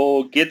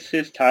Pitbull gets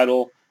his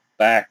title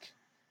back?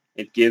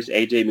 It gives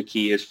AJ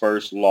McKee his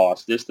first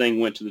loss. This thing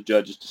went to the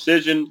judge's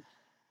decision.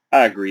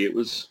 I agree. It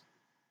was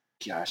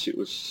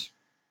 55-45,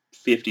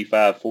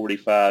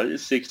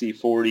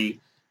 60-40.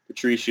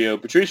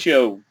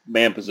 Patricio,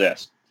 man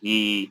possessed.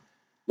 He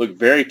looked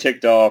very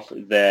ticked off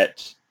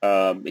that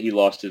he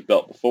lost his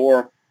belt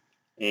before.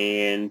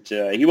 And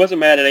he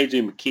wasn't mad at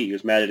AJ McKee. He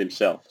was mad at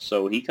himself.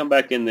 So he come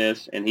back in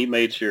this, and he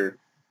made sure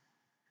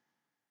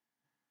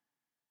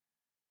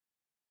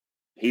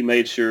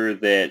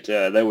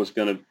that that was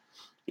going to,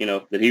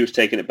 that he was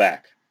taking it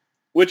back.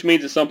 Which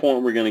means at some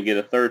point we're going to get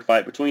a third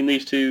fight between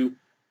these two.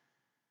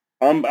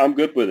 I'm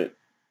good with it.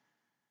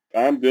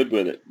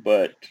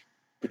 But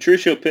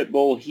Patricio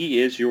Pitbull, he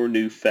is your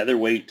new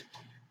featherweight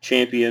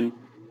champion.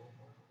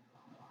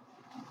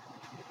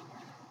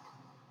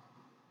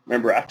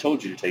 Remember, I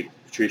told you to take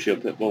Patricio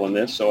Pitbull in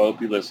this, so I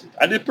hope you listened.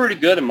 I did pretty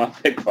good in my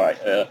pick fight.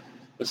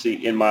 Let's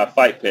see, in my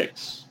fight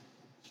picks.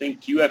 I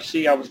think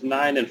UFC, I was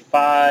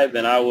 9-5,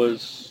 and I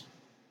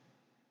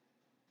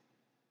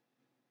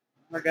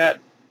got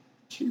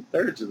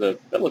 2/3 of the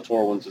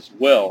Bellator ones as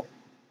well,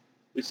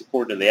 at least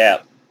according to the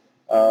app.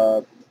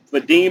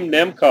 Vadim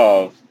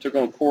Nemkov took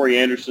on Corey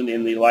Anderson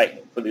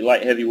for the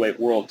light heavyweight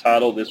world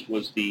title. This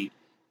was the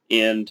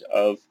end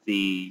of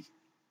the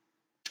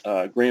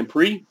Grand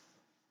Prix,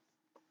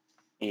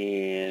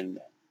 and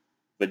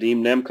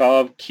Vadim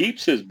Nemkov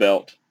keeps his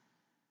belt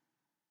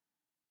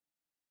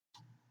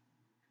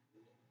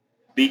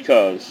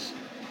because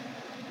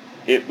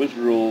it was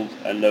ruled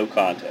a no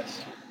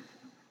contest.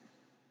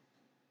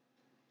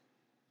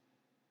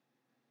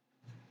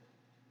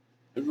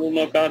 It was ruled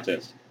no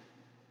contest.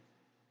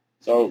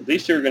 So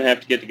these two are going to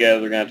have to get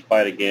together. They're going to have to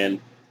fight again.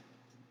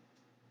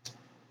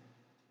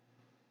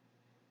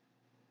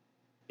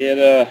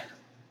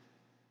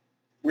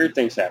 Weird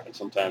things happen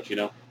sometimes,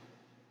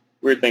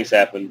 Weird things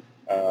happen.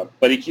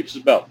 But he keeps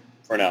his belt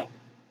for now.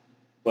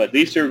 But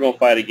these two are going to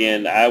fight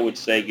again. I would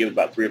say give it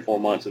about 3 or 4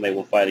 months and they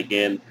will fight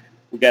again.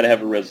 We got to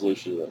have a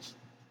resolution to this.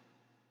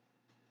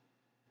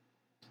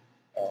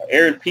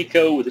 Aaron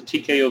Pico with a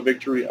TKO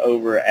victory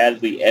over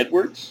Adley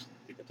Edwards.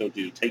 I think I told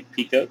you to take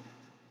Pico.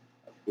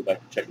 I'll go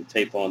back and check the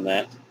tape on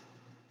that.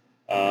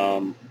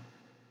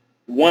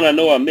 One I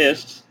know I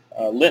missed,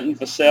 Linton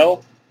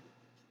Vassell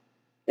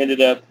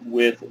ended up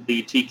with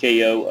the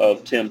TKO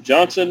of Tim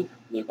Johnson.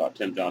 I thought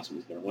Tim Johnson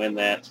was going to win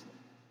that.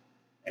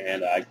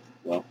 And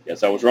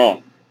guess I was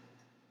wrong.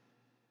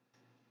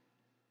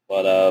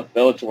 But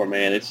Bellator,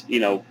 man, it's,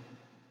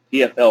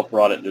 PFL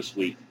brought it this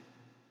week.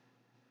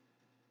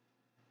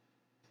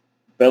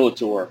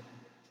 Bellator,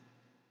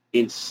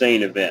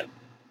 insane event.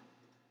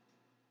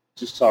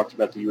 Just talked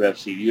about the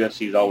UFC. The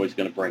UFC is always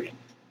going to bring it.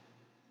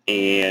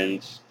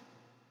 And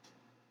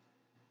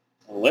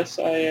unless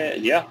I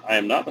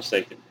am not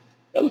mistaken,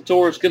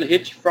 Bellator is going to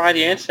hit you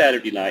Friday and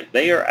Saturday night.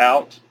 They are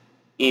out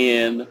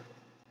in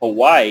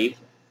Hawaii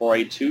for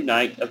a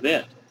 2-night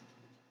event.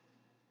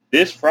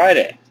 This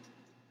Friday,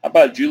 how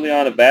about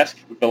Juliana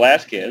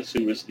Velasquez,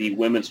 who is the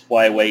women's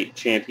flyweight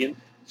champion?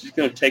 She's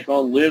going to take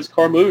on Liz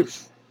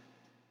Carmouche.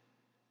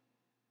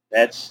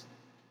 That's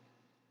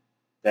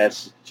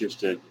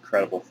just an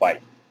incredible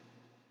fight.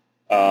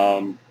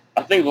 I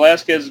think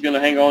Velasquez is going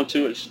to hang on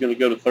to it. She's going to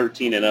go to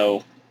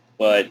 13-0,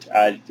 but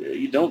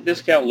you don't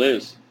discount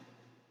Liz.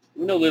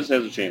 We know Liz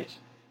has a chance,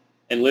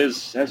 and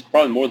Liz has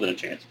probably more than a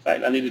chance. In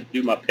fact, I need to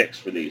do my picks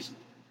for these.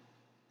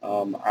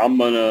 I'm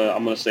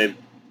gonna say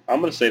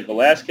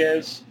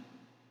Velasquez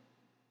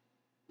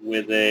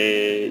with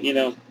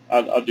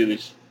I'll do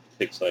these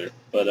picks later,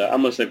 but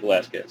I'm gonna say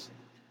Velasquez.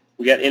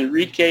 We got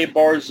Enrique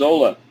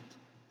Barzola.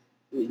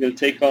 We're gonna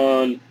take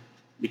on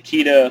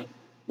Nikita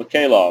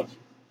Mikhailov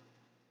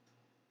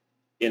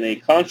in a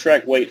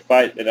contract weight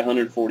fight at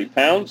 140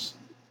 pounds.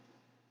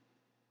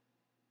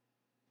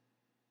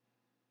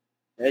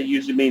 That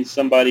usually means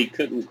somebody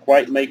couldn't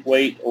quite make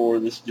weight, or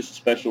this is just a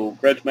special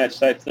grudge match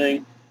type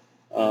thing.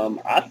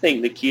 I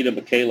think Nikita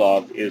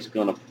Mikhailov is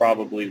going to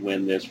probably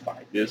win this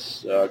fight.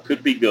 This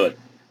could be good.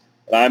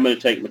 But I'm going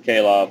to take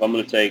Mikhailov. I'm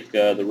going to take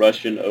the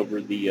Russian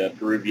over the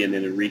Peruvian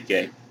and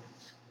Enrique.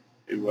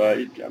 Who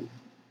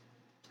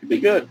could be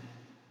good.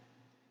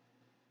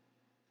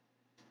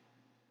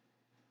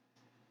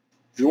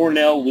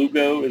 Jornel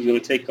Lugo is going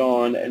to take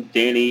on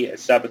Danny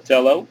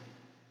Sabatello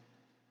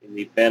in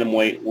the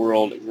Bantamweight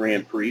World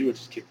Grand Prix, which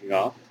is kicking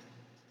off.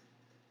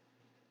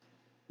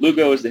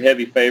 Lugo is the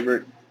heavy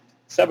favorite.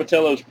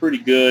 Sabatello is pretty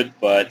good,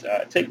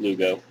 but take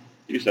Lugo.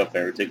 Do yourself a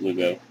favor, take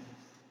Lugo.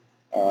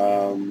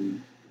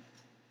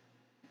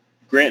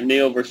 Grant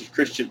Neal versus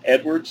Christian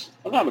Edwards.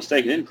 If I'm not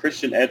mistaken, isn't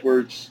Christian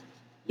Edwards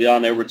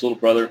Leon Edwards' little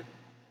brother?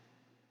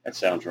 That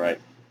sounds right.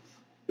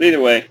 But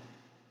either way,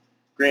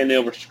 Grant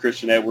Neal versus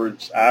Christian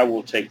Edwards. I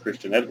will take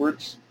Christian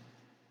Edwards.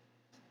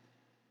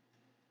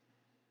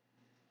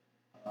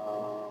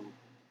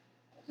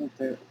 Wasn't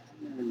there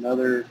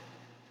another?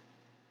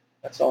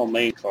 That's all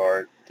main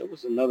card. There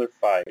was another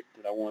fight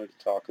that I wanted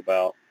to talk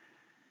about.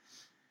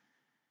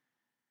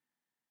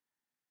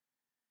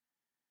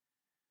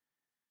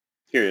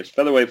 Here it is,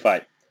 featherweight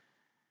fight.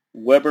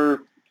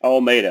 Weber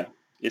Almeida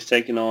is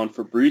taking on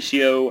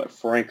Fabricio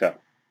Franco.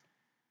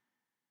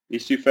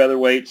 These two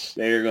featherweights,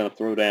 they are going to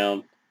throw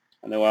down.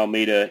 I know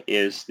Almeida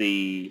is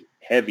the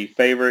heavy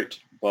favorite,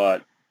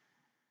 but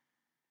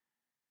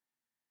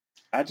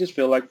I just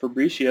feel like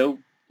Fabricio,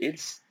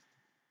 it's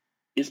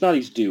not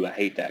his due. I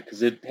hate that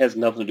because it has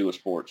nothing to do with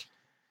sports.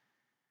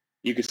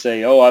 You could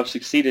say, oh, I've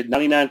succeeded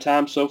 99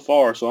 times so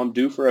far, so I'm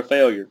due for a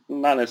failure.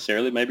 Not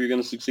necessarily. Maybe you're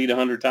going to succeed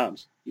 100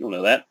 times. You don't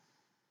know that.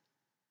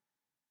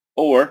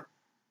 Or,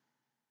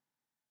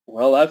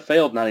 well, I've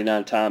failed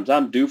 99 times.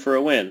 I'm due for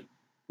a win.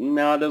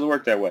 No, it doesn't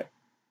work that way.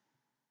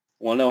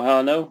 Want to know how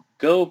I know?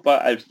 Go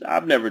buy.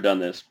 I've never done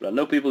this, but I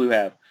know people who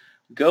have.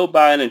 Go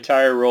buy an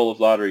entire roll of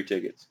lottery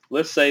tickets.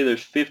 Let's say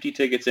there's 50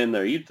 tickets in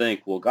there. You'd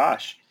think, well,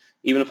 gosh,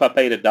 even if I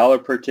paid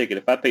 $1 per ticket,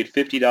 if I paid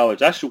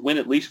 $50, I should win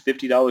at least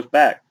 $50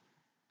 back.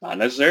 Not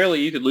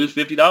necessarily. You could lose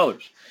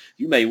 $50.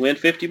 You may win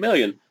 $50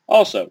 million.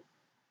 Also,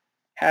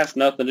 has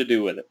nothing to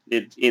do with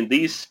it. In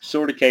these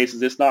sort of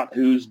cases, it's not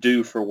who's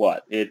due for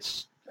what.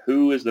 It's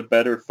who is the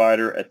better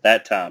fighter at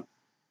that time.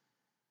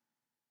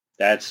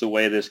 That's the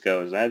way this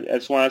goes.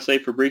 That's why I say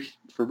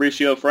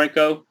Fabricio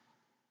Franco,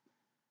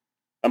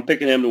 I'm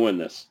picking him to win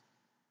this.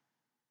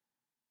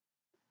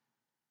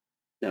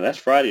 Now, that's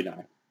Friday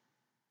night.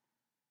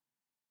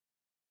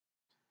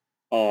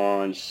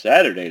 On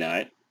Saturday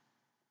night,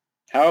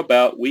 how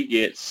about we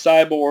get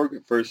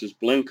Cyborg versus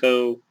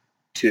Blencowe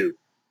 2?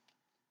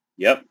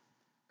 Yep.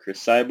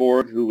 Chris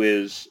Cyborg, who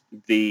is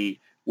the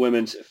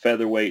women's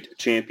featherweight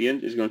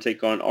champion, is going to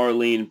take on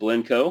Arlene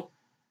Blencowe.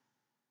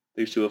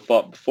 These two have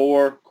fought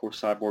before. Of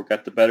course, Cyborg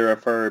got the better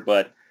of her,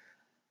 but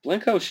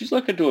Blencowe, she's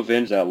looking to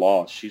avenge that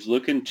loss. She's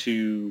looking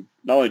to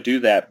not only do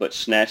that, but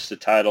snatch the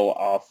title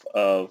off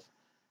of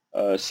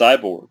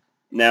Cyborg.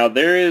 Now,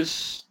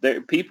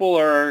 people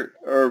are,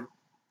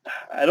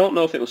 I don't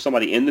know if it was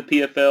somebody in the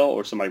PFL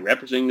or somebody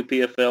representing the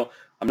PFL.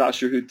 I'm not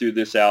sure who threw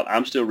this out.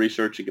 I'm still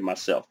researching it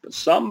myself. But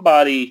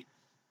somebody,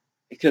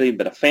 it could have even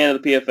been a fan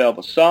of the PFL,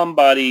 but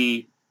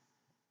somebody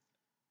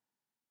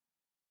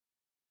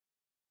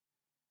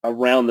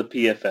around the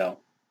PFL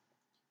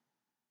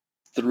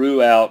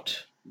threw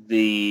out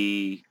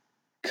the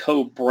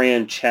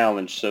co-brand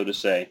challenge, so to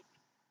say,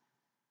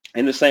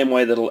 in the same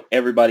way that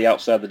everybody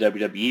outside the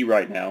WWE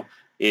right now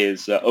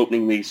is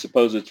opening the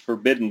supposed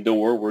forbidden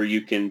door where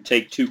you can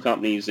take two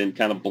companies and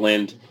kind of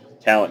blend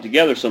talent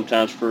together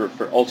sometimes for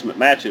ultimate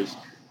matches.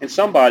 And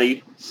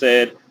somebody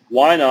said,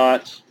 why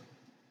not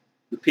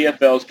the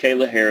PFL's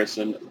Kayla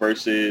Harrison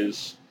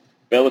versus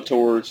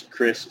Bellator's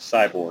Chris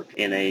Cyborg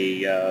in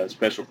a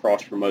special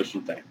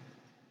cross-promotion thing?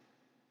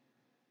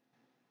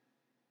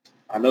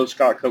 I know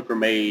Scott Coker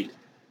made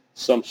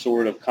some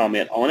sort of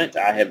comment on it.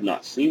 I have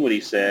not seen what he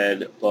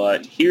said,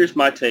 but here's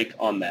my take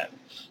on that.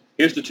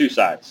 Here's the two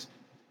sides.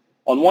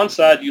 On one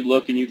side, you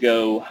look and you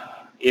go,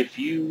 if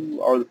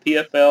you are the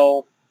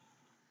PFL,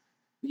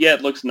 yeah,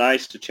 it looks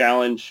nice to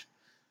challenge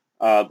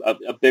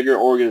a bigger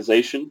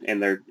organization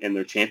and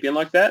their champion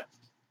like that.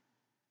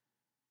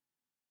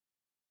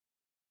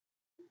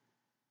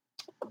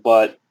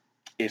 But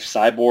if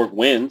Cyborg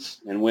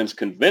wins, and wins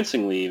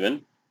convincingly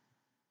even,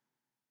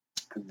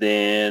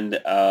 then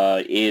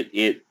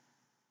it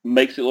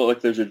makes it look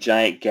like there's a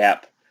giant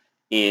gap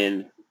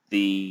in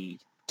the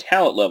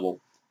talent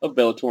level of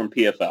Bellator and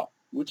PFL,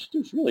 which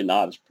there's really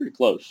not. It's pretty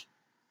close.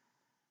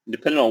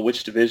 Depending on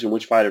which division,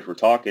 which fighters we're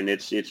talking,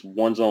 it's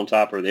one's on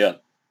top or the other.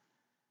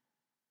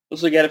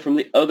 Let's look at it from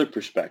the other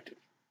perspective.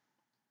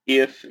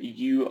 If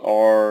you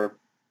are,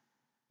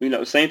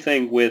 same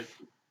thing with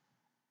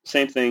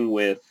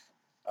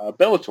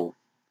Bellator.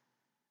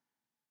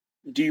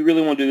 Do you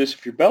really want to do this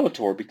if you're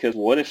Bellator? Because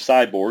what if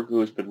Cyborg,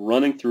 who has been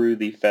running through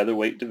the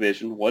featherweight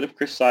division, what if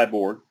Chris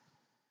Cyborg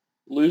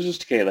loses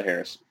to Kayla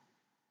Harrison?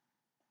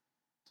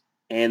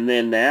 And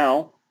then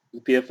now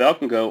the PFL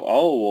can go,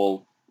 oh,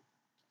 well,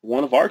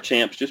 one of our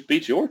champs just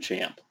beats your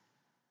champ.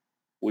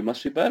 We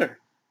must be better,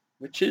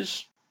 which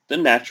is the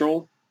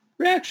natural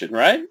reaction,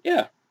 right?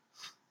 Yeah.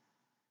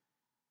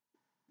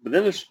 But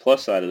then there's the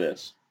plus side of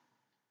this.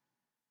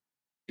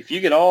 If you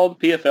get all the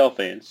PFL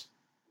fans,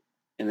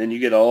 and then you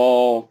get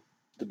all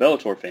the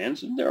Bellator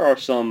fans, and there are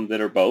some that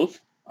are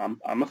both. I'm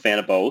a fan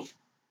of both.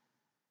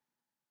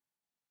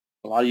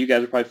 A lot of you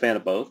guys are probably a fan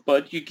of both,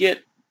 but you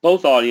get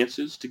both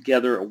audiences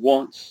together at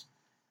once,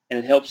 and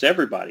it helps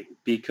everybody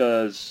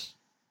because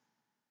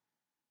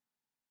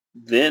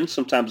then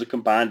sometimes a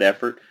combined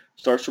effort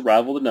starts to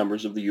rival the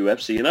numbers of the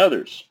UFC and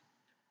others.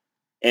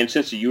 And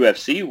since the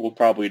UFC will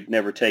probably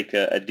never take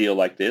a deal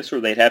like this, or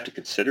they'd have to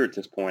consider at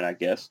this point, I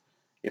guess,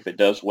 if it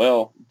does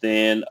well,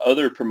 then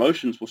other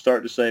promotions will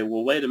start to say,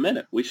 well, wait a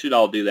minute, we should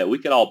all do that. We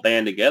could all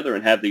band together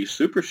and have these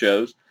super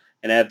shows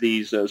and have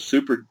these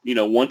super,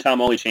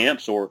 one-time only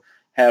champs, or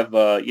have,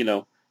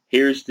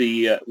 here's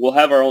the, we'll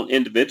have our own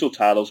individual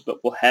titles,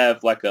 but we'll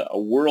have like a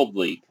world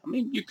league. I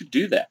mean, you could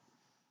do that.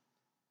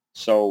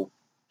 So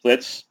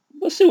let's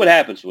see what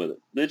happens with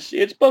it.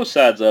 It's both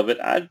sides of it.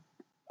 I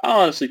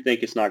honestly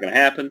think it's not going to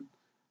happen,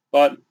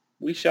 but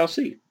we shall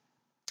see.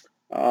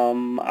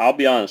 I'll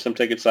be honest, I'm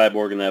taking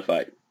Cyborg in that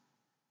fight.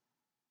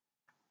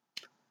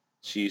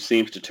 She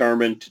seems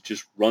determined to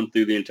just run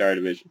through the entire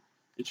division,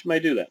 and she may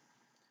do that.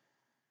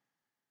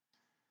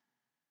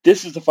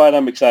 This is the fight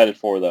I'm excited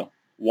for, though.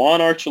 Juan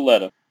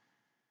Archuleta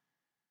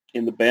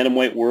in the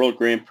Bantamweight World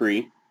Grand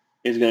Prix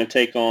is going to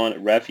take on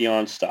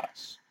Raufeon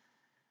Stots.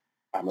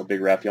 I'm a big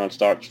Raufeon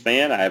Stots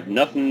fan. I have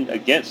nothing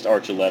against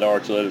Archuleta.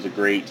 Archuleta's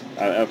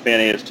I'm a fan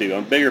of his too.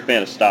 I'm a bigger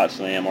fan of Stots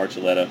than I am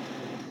Archuleta.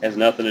 Has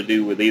nothing to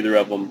do with either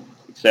of them,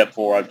 except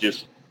for I'm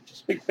just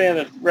a big fan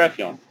of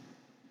Raufeon,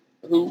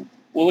 who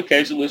will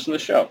occasionally listen to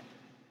the show.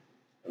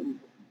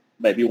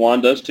 Maybe Juan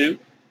does too,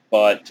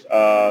 but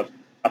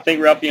I think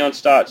Raufeon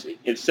Stots,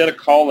 instead of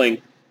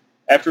calling,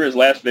 after his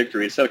last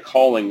victory, instead of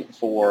calling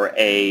for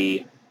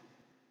a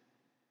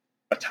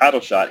title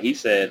shot, he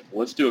said,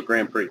 let's do a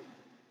Grand Prix.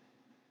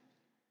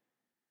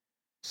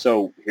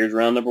 So here's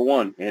round number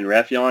one. And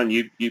Raufeon,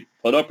 you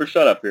put up or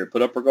shut up here.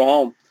 Put up or go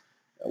home.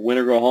 A win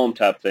or go home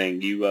type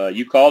thing.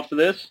 You called for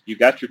this. You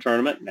got your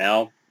tournament.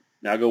 Now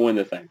go win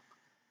the thing.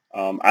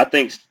 I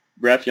think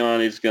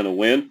Raufeon is going to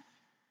win.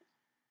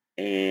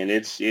 And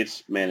it's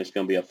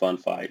going to be a fun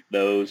fight.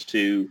 Those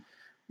two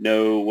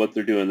know what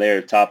they're doing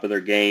there, top of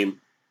their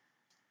game.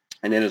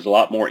 And it is a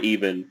lot more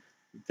even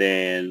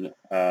than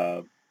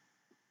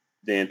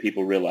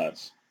people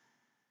realize.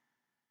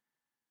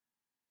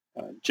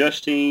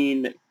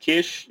 Justine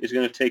Kish is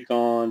going to take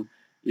on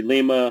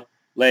Ilima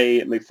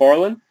Leigh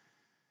McFarland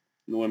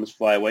in the women's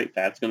flyweight.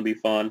 That's going to be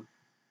fun.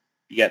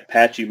 You got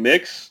Patchy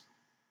Mix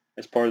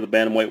as part of the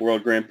Bantamweight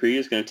World Grand Prix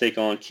is going to take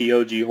on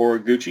Kyoji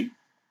Horiguchi.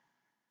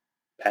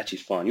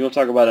 Patchy's fun. You want to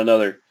talk about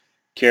another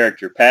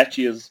character.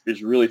 Patchy is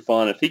really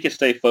fun. If he can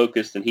stay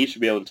focused, then he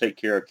should be able to take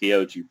care of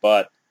Kyoji.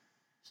 But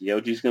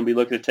Kyoji's going to be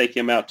looking to take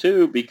him out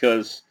too,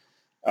 because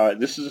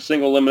this is a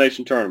single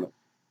elimination tournament.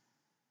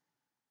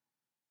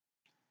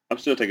 I'm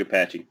still taking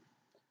Patchy.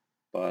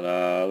 But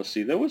let's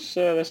see. There was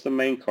that's the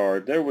main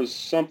card. There was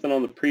something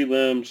on the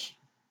prelims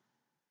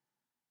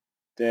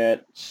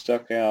that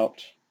stuck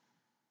out.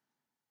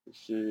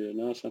 Let's see.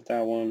 No, it's not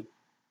that one.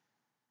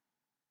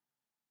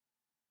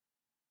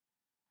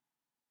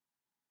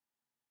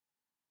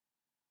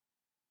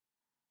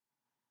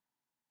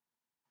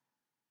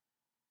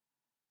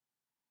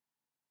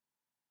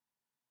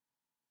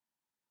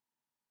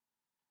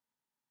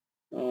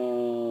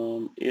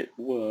 It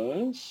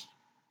was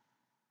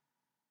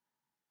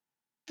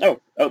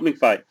opening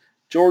fight.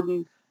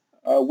 Jordan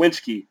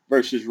Winsky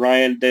versus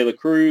Ryan De La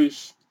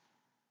Cruz.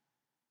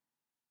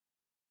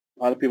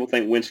 A lot of people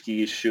think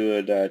Winsky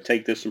should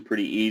take this one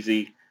pretty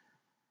easy.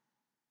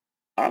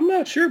 I'm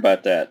not sure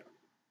about that.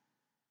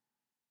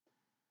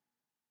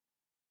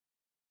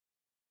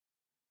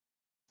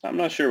 I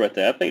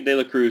think De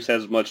La Cruz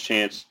has as much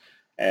chance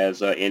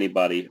as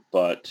anybody,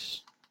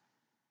 but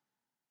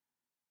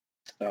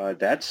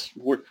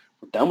we're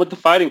done with the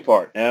fighting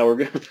part. Now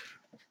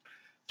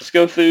let's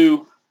go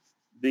through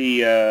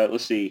the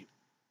let's see.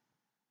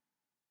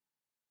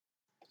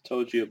 I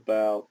told you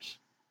about.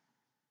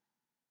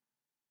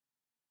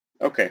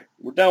 Okay,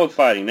 we're done with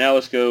fighting. Now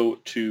let's go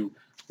to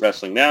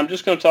wrestling. Now I'm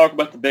just going to talk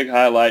about the big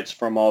highlights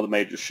from all the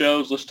major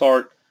shows. Let's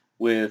start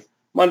with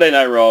Monday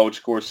Night Raw, which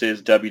of course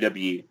is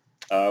WWE.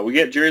 We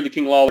get Jerry the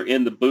King Lawler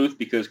in the booth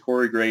because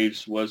Corey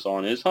Graves was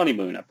on his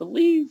honeymoon. I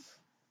believe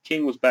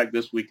King was back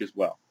this week as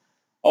well.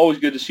 Always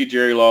good to see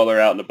Jerry Lawler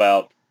out and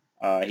about.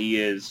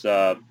 He is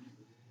a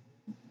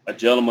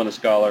gentleman, a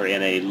scholar,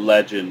 and a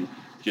legend,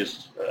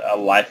 just a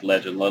life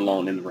legend, let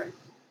alone in the ring.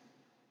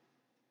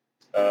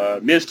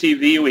 Miz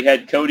TV, we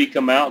had Cody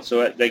come out,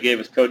 so they gave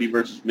us Cody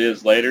versus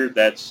Miz later.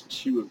 That's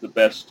two of the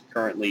best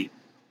currently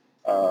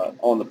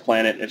on the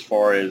planet as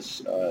far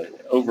as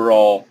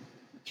overall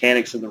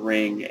mechanics in the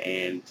ring,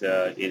 and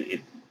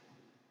it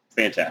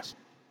fantastic.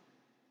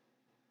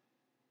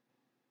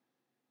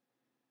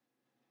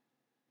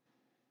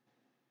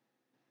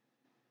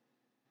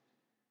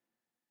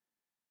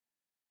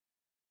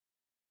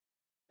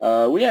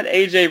 We had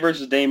AJ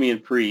versus Damian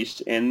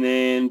Priest, and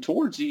then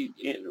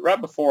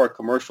right before our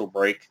commercial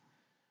break,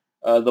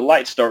 the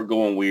lights start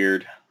going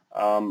weird.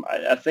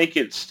 I think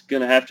it's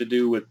going to have to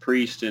do with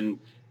Priest and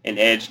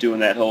Edge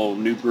doing that whole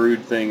new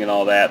brood thing and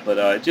all that,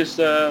 but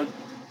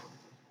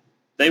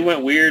they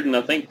went weird, and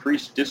I think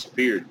Priest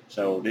disappeared.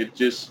 So it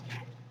just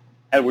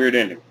had a weird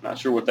ending. Not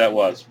sure what that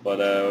was, but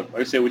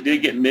like I said, we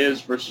did get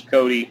Miz versus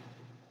Cody.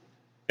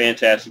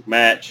 Fantastic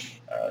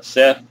match.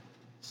 Seth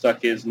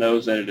stuck his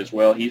nose in it as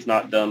well. He's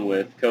not done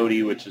with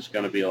Cody, which is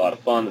going to be a lot of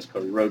fun. That's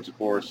Cody Rhodes, of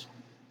course.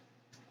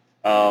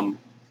 The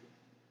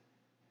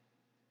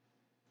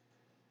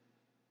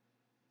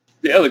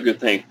other good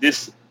thing,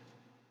 this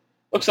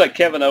looks like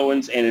Kevin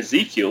Owens and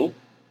Ezekiel,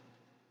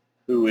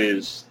 who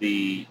is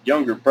the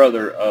younger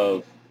brother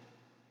of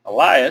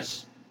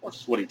Elias.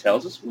 That's what he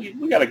tells us. We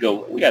got to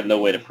go. We got no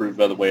way to prove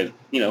the other way,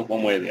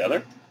 one way or the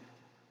other.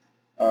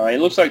 It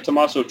looks like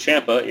Tommaso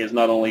Ciampa is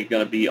not only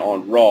going to be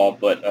on Raw,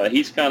 but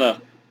he's kind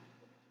of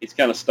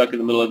stuck in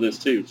the middle of this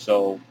too.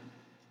 So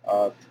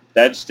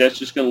that's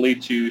just going to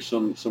lead to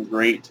some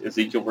great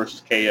Ezekiel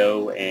versus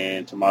KO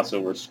and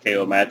Tommaso versus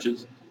KO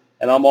matches,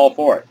 and I'm all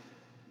for it.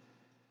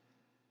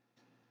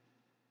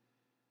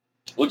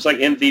 Looks like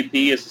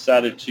MVP has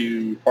decided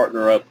to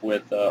partner up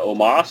with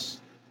Omos,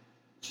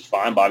 which is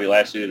fine. Bobby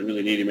Lashley didn't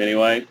really need him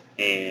anyway,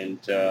 and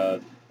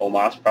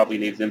Omos probably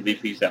needs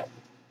MVP's help.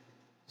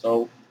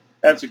 So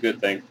that's a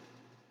good thing.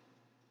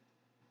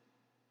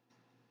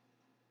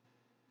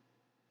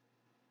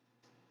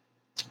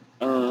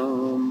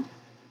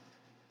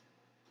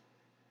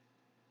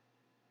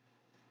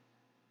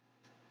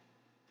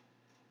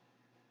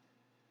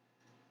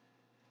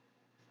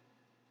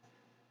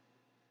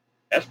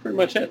 That's pretty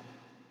much it.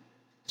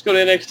 Let's go to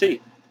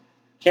NXT.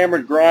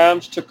 Cameron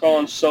Grimes took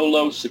on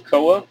Solo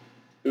Sikoa,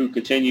 who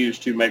continues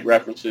to make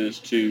references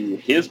to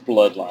his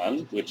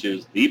bloodline, which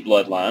is the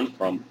bloodline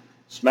from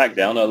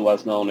SmackDown,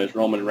 otherwise known as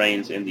Roman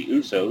Reigns and the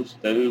Usos.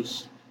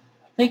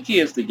 I think he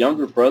is the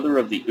younger brother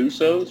of the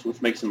Usos,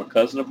 which makes him a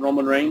cousin of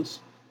Roman Reigns.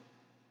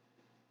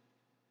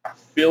 I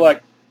feel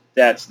like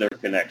that's their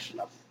connection.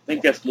 I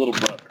think that's little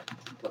brother,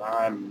 but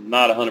I'm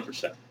not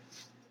 100%.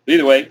 But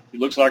either way, he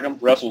looks like him,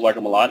 wrestles like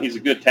him a lot. He's a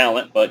good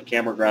talent, but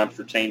Cameron Grimes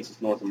retains his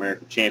North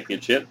American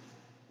Championship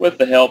with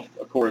the help,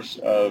 of course,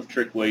 of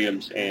Trick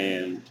Williams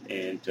and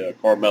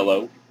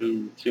Carmelo,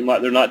 who seem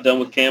like they're not done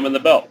with Cam and the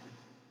belt.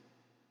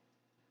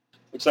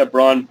 Looks like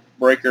Braun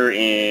Breaker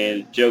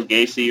and Joe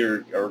Gacy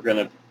are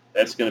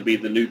that's gonna be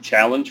the new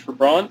challenge for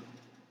Braun,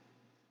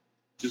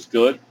 which is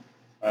good.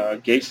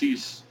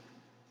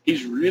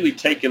 He's really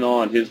taken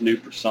on his new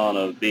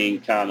persona of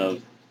being kind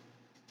of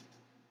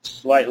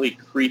slightly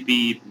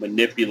creepy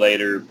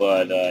manipulator,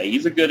 but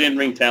he's a good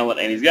in-ring talent,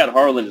 and he's got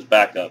Harlan as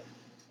backup,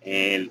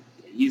 and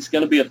he's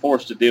going to be a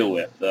force to deal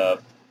with.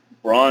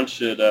 Braun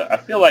should. I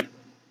feel like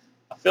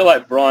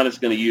Braun is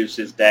going to use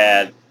his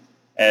dad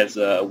as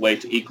a way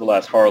to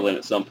equalize Harlan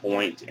at some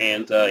point.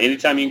 And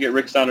anytime you can get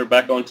Rick Steiner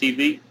back on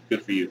TV,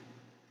 good for you.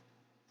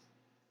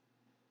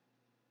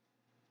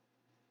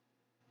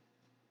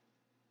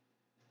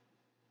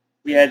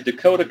 We had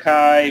Dakota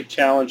Kai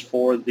challenge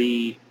for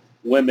the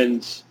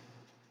women's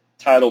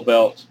title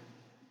belt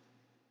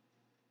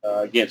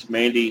against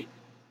Mandy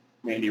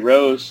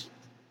Rose.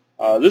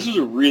 This is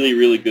a really,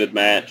 really good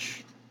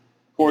match.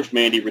 Of course,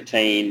 Mandy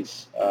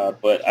retains,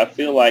 but I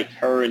feel like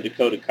her and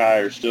Dakota Kai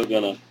are still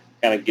going to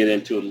kind of get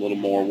into it a little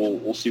more.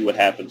 We'll see what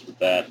happens with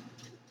that.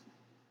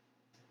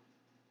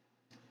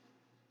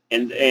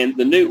 And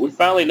we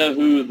finally know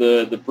who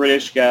the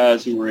British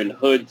guys who were in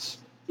hoods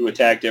who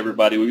attacked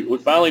everybody. We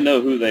finally know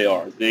who they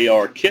are. They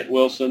are Kit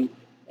Wilson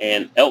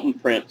and Elton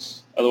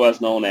Prince, otherwise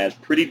known as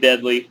Pretty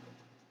Deadly.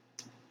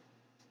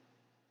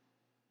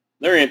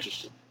 They're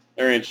interesting.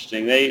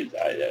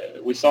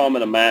 We saw them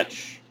in a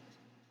match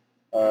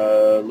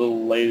a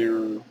little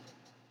later.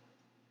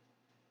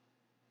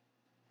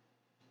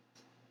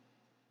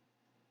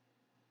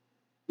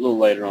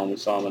 We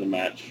saw them in a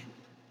match.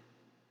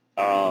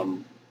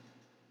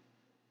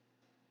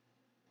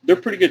 They're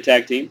a pretty good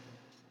tag team.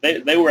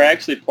 They were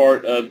actually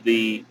part of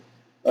the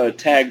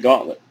tag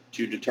gauntlet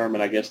to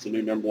determine, I guess, the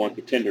new number one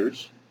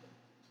contenders.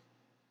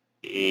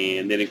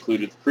 And it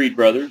included the Creed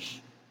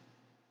brothers,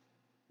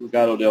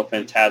 Legado del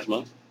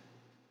Fantasma,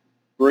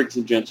 Briggs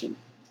and Jensen,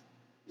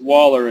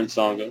 Waller and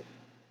Sanga,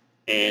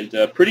 and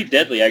Pretty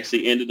Deadly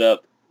actually ended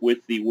up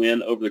with the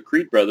win over the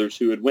Creed brothers,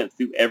 who had went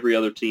through every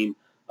other team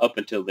up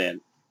until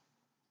then.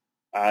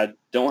 I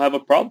don't have a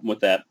problem with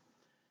that.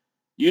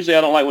 Usually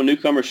I don't like when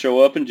newcomers show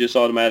up and just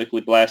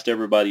automatically blast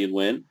everybody and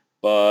win,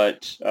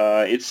 but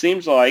it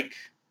seems like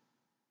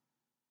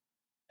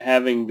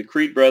having the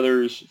Creed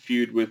brothers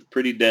feud with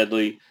Pretty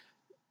Deadly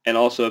and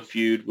also a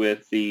feud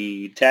with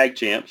the tag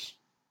champs,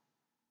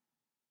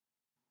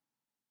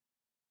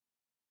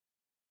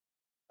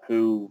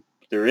 who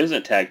there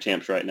isn't tag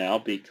champs right now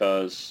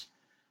because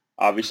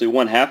obviously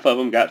one half of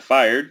them got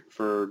fired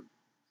for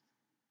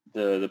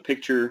the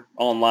picture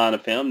online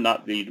of him,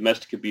 not the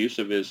domestic abuse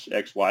of his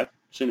ex-wife,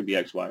 soon-to-be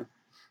ex-wife.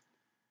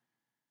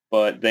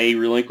 But they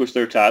relinquished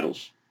their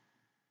titles,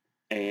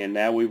 and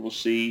now we will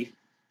see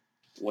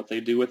what they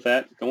do with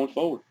that going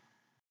forward.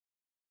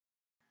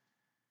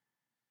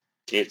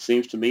 It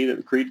seems to me that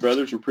the Creed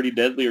brothers and Pretty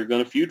Deadly are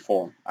going to feud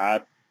for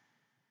them.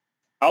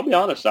 I'll be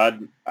honest, I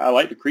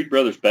like the Creed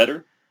brothers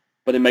better,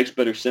 but it makes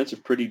better sense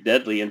if Pretty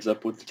Deadly ends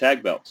up with the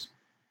tag belts.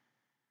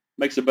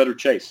 Makes a better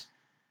chase.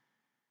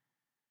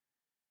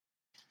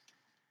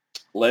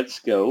 Let's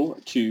go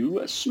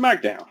to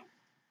SmackDown.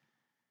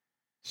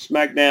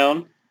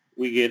 SmackDown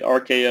we get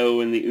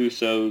RKO and the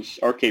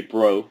Usos, RK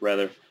Bro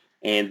rather,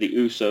 and the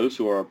Usos,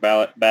 who are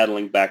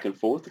battling back and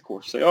forth. Of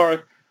course they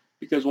are,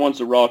 because one's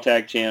the Raw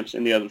Tag Champs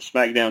and the other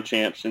SmackDown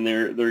Champs, and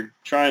they're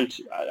trying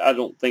to. I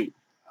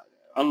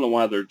don't know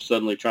why they're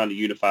suddenly trying to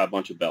unify a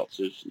bunch of belts.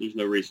 There's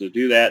no reason to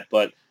do that,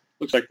 but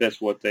looks like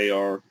that's what they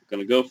are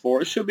going to go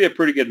for. It should be a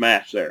pretty good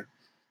match there.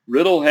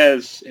 Riddle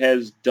has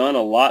done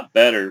a lot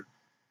better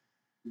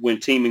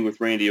when teaming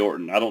with Randy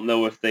Orton. I don't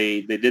know if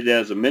they did that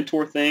as a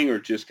mentor thing or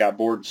just got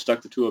bored and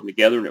stuck the two of them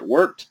together and it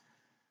worked,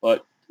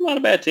 but they're not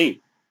a bad team.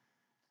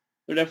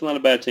 They're definitely not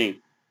a bad team.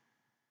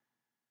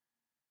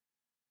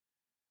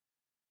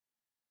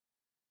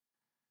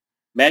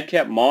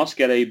 Madcap Moss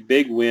got a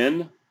big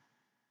win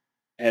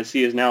as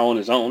he is now on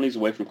his own. He's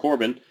away from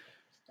Corbin.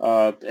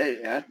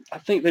 I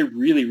think they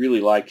really,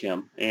 really like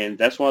him, and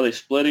that's why they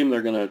split him.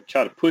 They're going to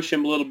try to push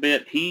him a little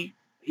bit. He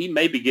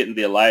may be getting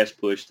the Elias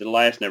push that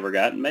Elias never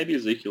got, and maybe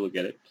Ezekiel will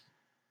get it.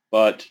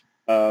 But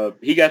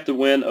he got the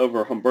win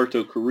over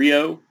Humberto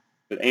Carrillo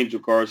with Angel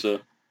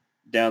Garza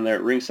down there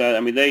at ringside.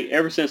 I mean,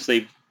 ever since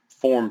they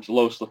formed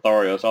Los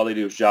Lotharios, all they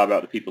do is job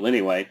out to people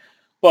anyway.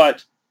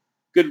 But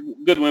good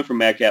win from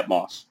Madcap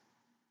Moss.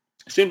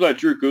 It seems like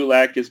Drew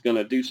Gulak is going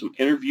to do some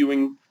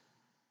interviewing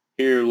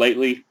here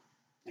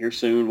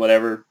soon,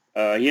 whatever.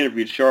 He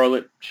interviewed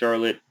Charlotte.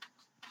 Charlotte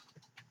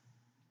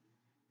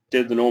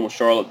did the normal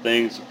Charlotte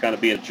things, kind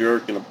of being a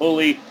jerk and a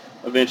bully.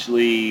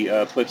 Eventually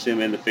puts him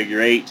in the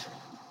figure 8.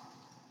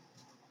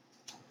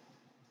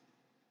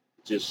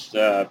 Just,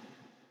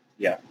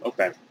 yeah,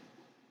 okay.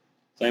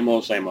 Same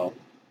old, same old.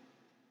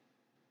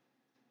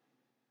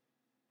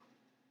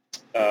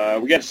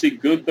 We got to see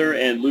Gunther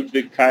and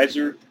Ludwig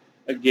Kaiser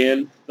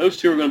again. Those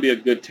two are going to be a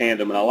good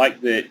tandem, and I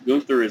like that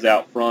Gunther is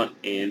out front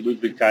and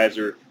Ludwig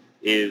Kaiser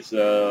is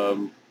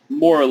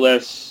more or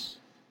less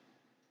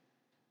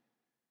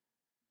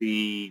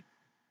the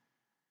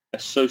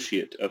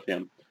associate of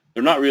him.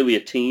 They're not really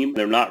a team.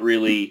 They're not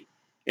really,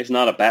 it's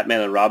not a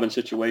Batman and Robin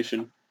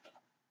situation.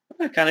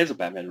 It kind of is a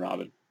Batman and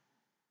Robin.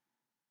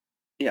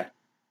 Yeah.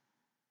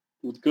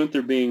 With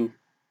Gunther being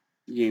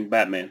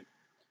Batman.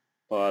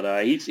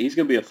 But he's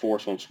going to be a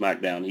force on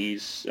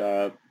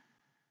SmackDown.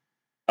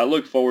 I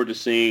look forward to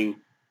seeing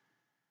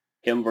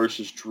him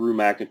versus Drew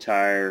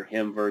McIntyre,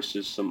 him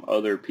versus some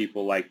other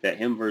people like that,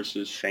 him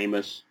versus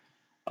Sheamus.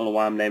 I don't know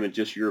why I'm naming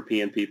just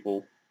European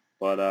people,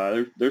 but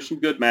there's some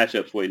good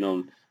matchups waiting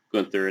on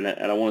Gunther, and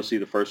I want to see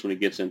the first one he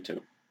gets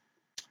into.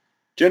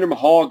 Jinder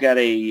Mahal got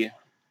a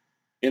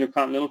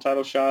Intercontinental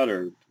title shot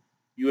or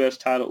U.S.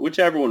 title,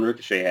 whichever one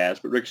Ricochet has,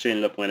 but Ricochet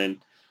ended up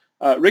winning.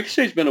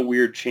 Ricochet's been a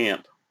weird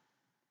champ.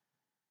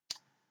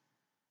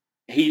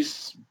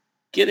 He's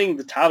getting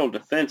the title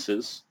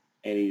defenses,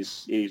 and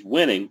he's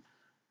winning,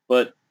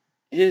 but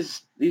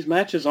these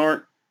matches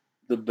aren't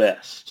the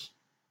best.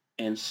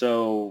 And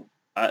so,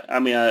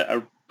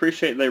 I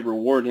appreciate they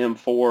reward him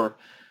for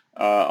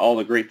all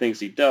the great things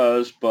he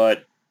does,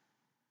 but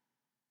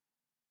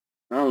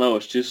I don't know.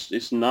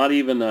 It's not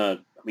even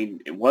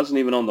it wasn't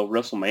even on the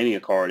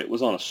WrestleMania card. It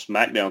was on a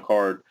SmackDown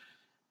card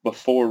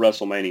before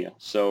WrestleMania.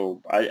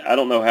 So I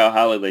don't know how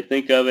highly they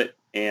think of it,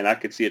 and I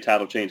could see a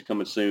title change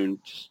coming soon.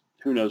 Just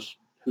who knows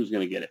who's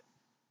going to get it.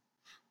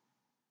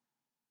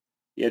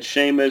 You had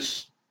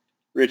Sheamus,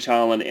 Ridge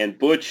Holland, and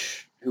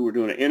Butch, who were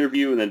doing an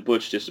interview, and then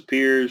Butch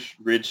disappears.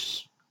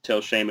 Ridge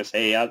tells Sheamus,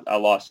 hey, I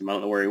lost him. I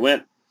don't know where he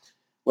went.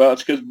 Well,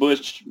 it's because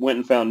Butch went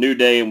and found New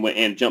Day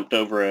and jumped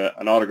over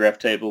an autograph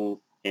table,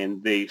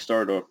 and they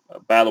started a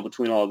battle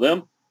between all of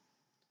them.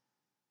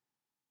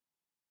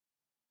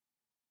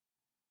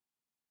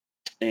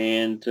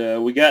 And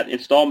we got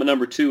installment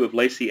number 2 of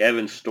Lacey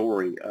Evans'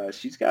 story.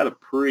 She's got a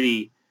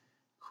pretty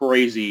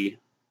crazy,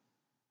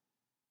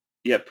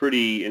 yet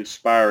pretty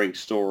inspiring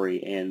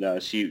story,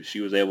 and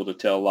she was able to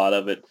tell a lot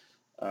of it,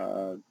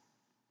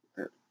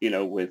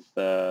 with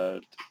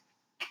her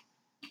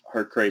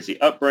crazy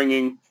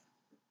upbringing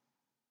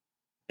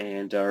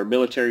and her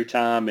military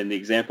time and the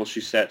example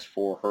she sets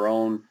for her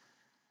own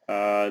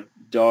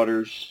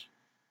daughters.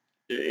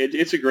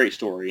 It's a great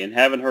story, and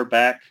having her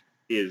back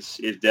is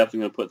definitely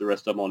going to put the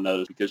rest of them on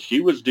notice, because she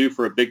was due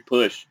for a big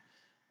push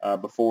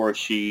before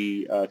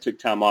she took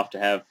time off to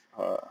have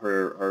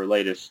her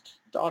latest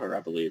daughter, I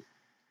believe.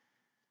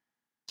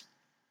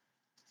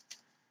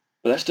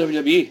 But that's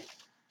WWE.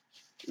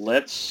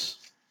 Let's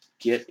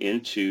get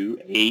into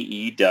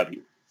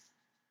AEW.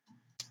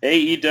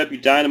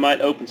 AEW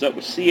Dynamite opens up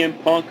with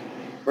CM Punk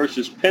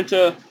versus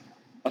Penta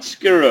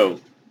Oscuro,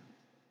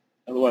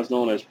 otherwise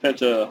known as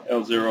Penta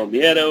El Zero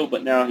Miedo,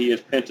 but now he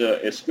is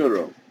Penta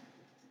Oscuro.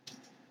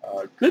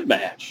 Good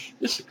match.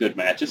 This is a good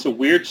match.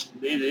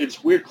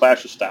 It's weird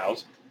clash of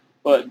styles,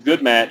 but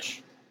good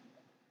match.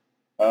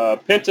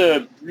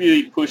 Penta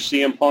really pushed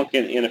CM Punk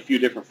in a few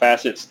different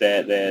facets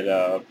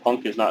that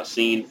Punk has not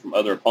seen from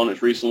other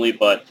opponents recently,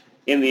 but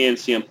in the end,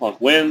 CM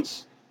Punk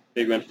wins.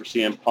 Big win for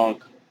CM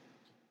Punk.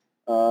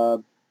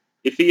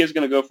 If he is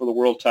going to go for the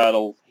world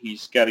title,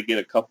 he's got to get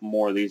a couple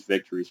more of these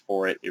victories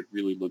for it. It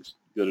really looks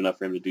good enough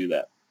for him to do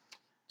that.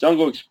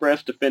 Jungle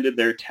Express defended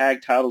their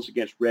tag titles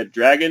against Red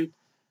Dragon.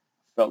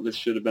 Felt this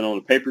should have been on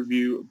a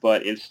pay-per-view,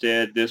 but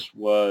instead this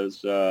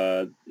was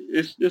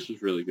this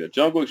was really good.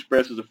 Jungle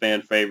Express is a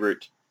fan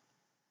favorite,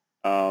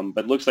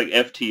 but looks like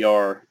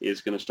FTR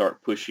is going to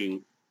start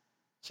pushing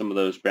some of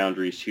those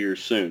boundaries here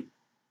soon.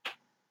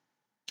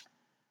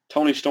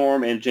 Toni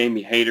Storm and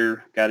Jamie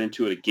Hayter got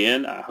into it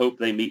again. I hope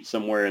they meet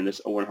somewhere in this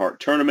Owen Hart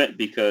tournament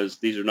because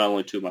these are not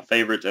only two of my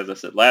favorites, as I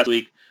said last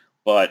week,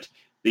 but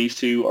these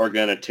two are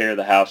going to tear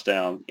the house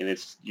down, and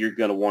you're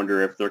going to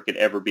wonder if there could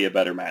ever be a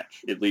better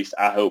match. At least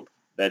I hope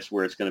that's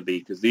where it's going to be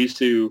because these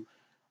two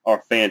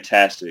are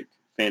fantastic,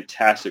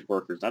 fantastic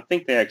workers. I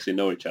think they actually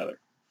know each other.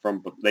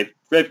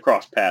 They've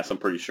crossed paths, I'm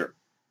pretty sure.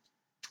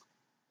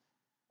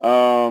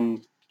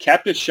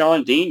 Captain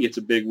Sean Dean gets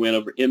a big win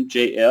over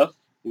MJF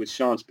with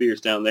Sean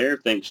Spears down there,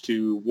 thanks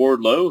to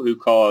Wardlow, who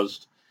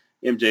caused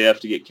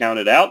MJF to get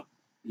counted out.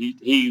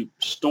 He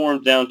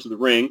stormed down to the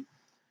ring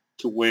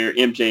to where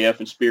MJF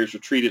and Spears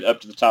retreated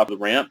up to the top of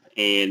the ramp,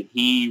 and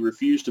he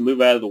refused to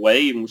move out of the way,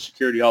 even with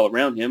security all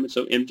around him, and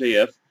so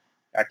MJF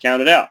got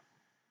counted out.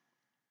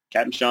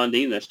 Captain Sean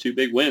Dean, that's 2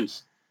 big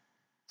wins.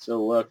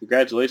 So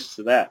congratulations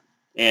to that.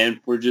 And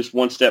we're just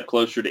one step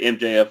closer to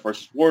MJF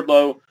versus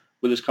Wardlow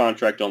with his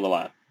contract on the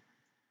line.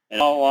 And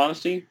in all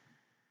honesty,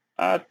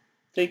 I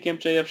think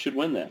MJF should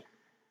win that.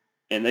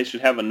 And they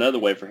should have another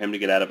way for him to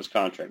get out of his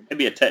contract.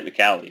 Maybe a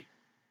technicality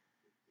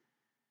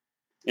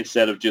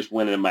instead of just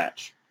winning a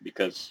match.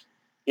 Because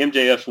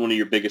MJF's one of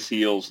your biggest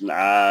heels,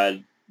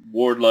 and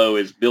Wardlow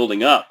is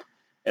building up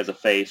as a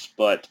face,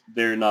 but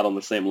they're not on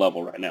the same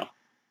level right now.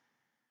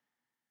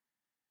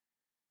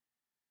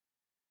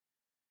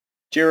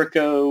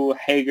 Jericho,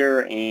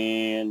 Hager,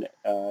 and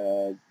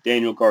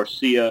Daniel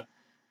Garcia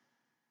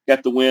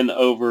got the win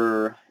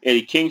over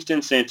Eddie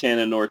Kingston,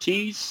 Santana, and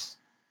Ortiz.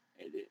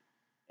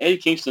 Eddie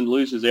Kingston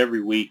loses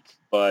every week,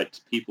 but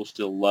people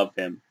still love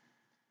him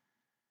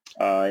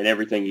and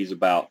everything he's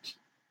about.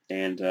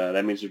 And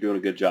that means they're doing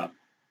a good job.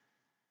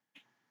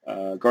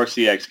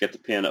 Garcia got the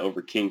pin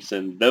over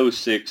Kingston. Those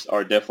 6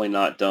 are definitely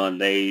not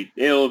done.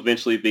 It'll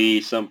eventually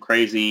be some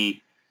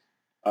crazy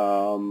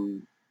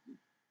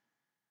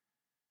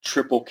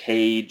triple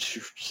cage.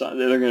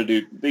 They're going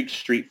to do big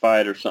street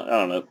fight or something. I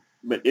don't know.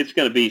 But it's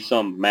going to be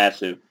some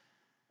massive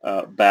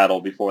battle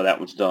before that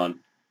one's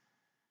done.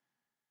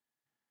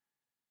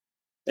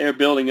 They're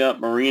building up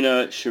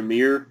Marina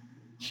Shamir.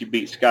 She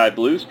beat Sky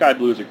Blue. Sky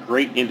Blue is a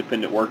great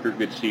independent worker.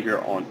 Good to see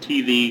her on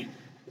TV.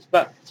 It's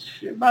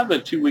about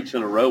been 2 weeks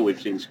in a row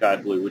we've seen Sky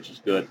Blue, which is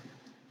good.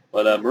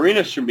 But Marina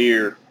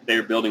Shamir,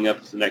 they're building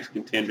up as the next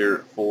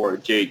contender for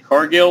Jade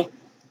Cargill.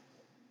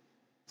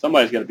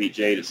 Somebody's going to beat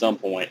Jade at some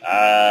point.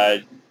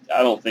 I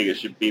don't think it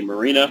should be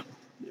Marina.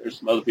 There's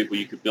some other people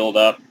you could build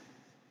up.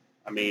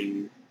 I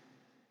mean,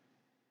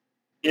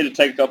 it'd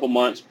take a couple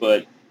months,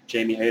 but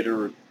Jamie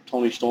Hayter or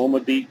Toni Storm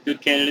would be good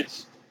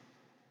candidates.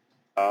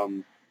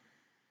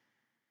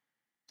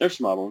 There's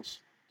some other ones.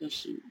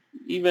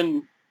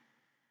 Even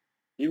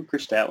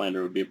Chris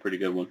Statlander would be a pretty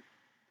good one.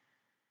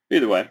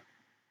 Either way.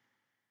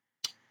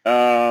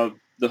 The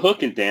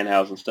Hook and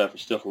Danhausen stuff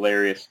is still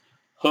hilarious.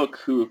 Hook,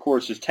 who of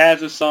course is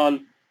Taz's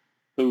son,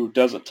 who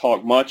doesn't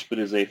talk much but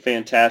is a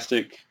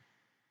fantastic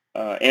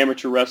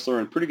amateur wrestler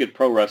and pretty good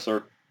pro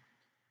wrestler.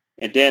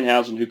 And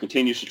Danhausen, who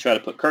continues to try to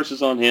put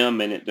curses on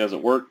him and it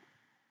doesn't work.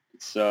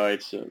 It's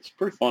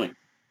pretty funny.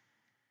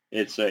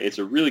 It's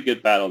a really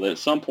good battle that at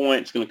some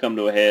point it's going to come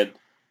to a head.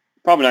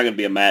 Probably not going to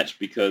be a match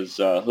because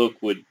Hook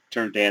would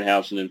turn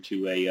Danhausen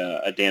into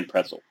a Dan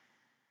Pretzel.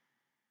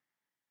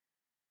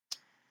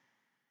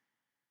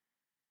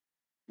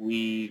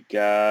 We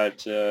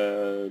got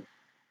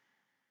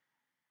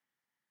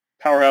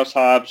Powerhouse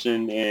Hobbs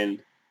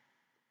and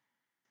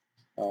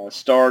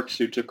Starks,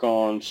 who took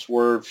on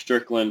Swerve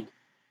Strickland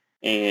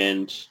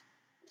and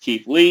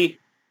Keith Lee.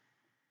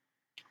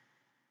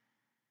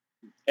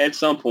 At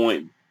some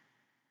point,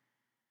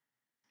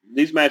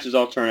 these matches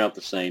all turn out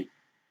the same.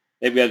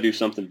 They've got to do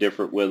something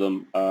different with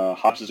them.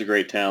 Hobbs is a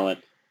great talent.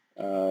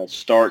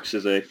 Starks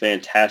is a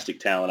fantastic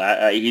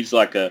talent. He's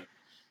like a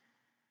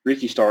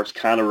Ricky Starks.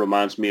 Kind of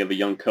reminds me of a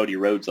young Cody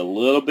Rhodes a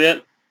little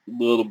bit.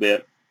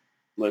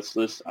 Let's.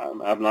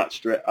 I'm not.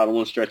 I don't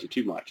want to stretch it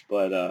too much,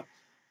 but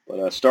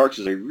Starks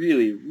is a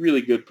really,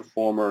 really good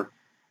performer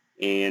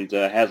and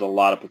has a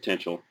lot of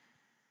potential.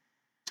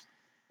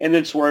 And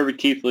then Swerve,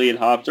 Keith Lee, and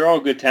Hobbs, they're all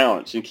good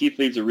talents. And Keith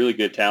Lee's a really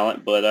good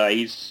talent, but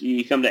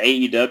he come to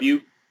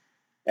AEW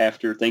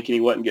after thinking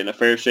he wasn't getting a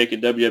fair shake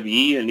at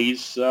WWE, and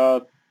he's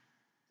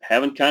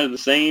having kind of the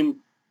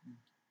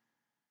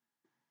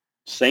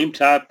same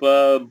type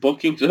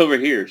bookings over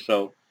here.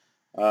 So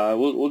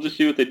we'll just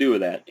see what they do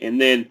with that.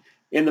 And then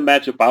in the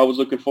matchup I was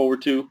looking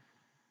forward to,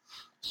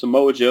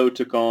 Samoa Joe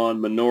took on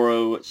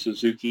Minoru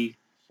Suzuki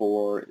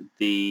for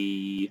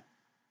the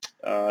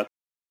I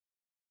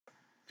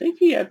think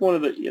he had one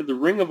of the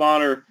Ring of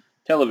Honor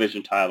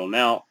television title.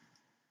 Now,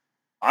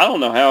 I don't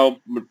know how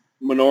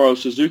Minoru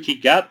Suzuki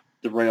got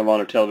the Ring of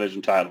Honor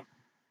television title,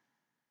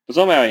 but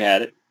somehow he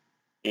had it,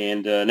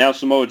 and now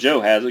Samoa Joe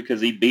has it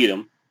because he beat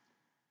him.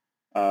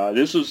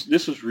 This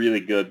was really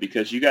good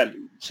because you got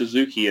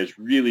Suzuki is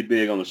really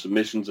big on the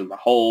submissions and the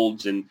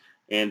holds, and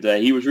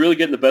he was really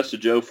getting the best of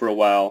Joe for a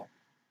while.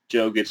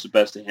 Joe gets the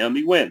best of him.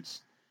 He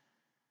wins.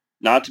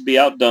 Not to be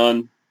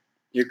outdone,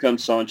 here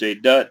comes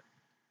Sanjay Dutt,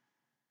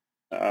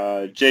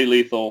 Jay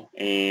Lethal,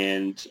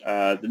 and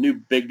the new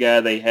big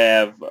guy they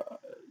have,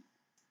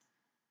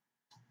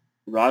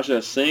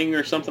 Raja Singh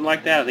or something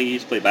like that. I think he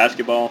used to play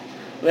basketball.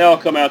 They all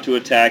come out to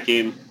attack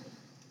him,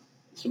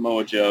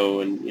 Samoa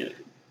Joe, and it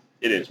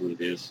is what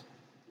it is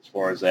as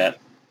far as that.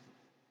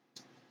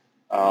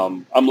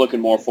 I'm looking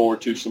more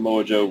forward to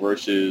Samoa Joe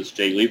versus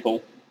Jay Lethal.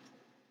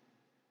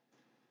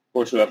 Of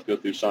course, we'll have to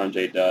go through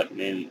Sanjay Dutt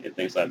and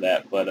things like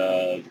that. But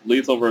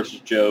Lethal versus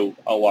Joe,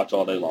 I'll watch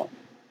all day long.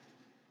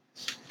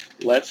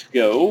 Let's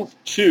go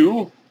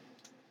to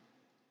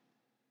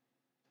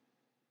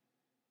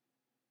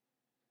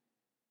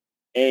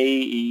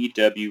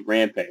AEW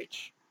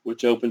Rampage,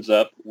 which opens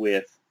up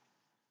with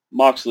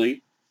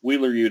Moxley,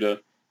 Wheeler Yuta,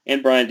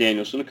 and Bryan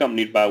Danielson,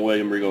 accompanied by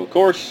William Regal, of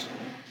course,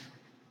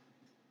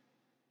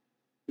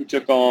 who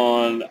took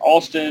on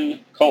Austin,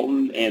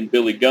 Colton, and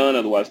Billy Gunn,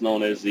 otherwise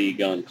known as the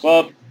Gunn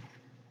Club.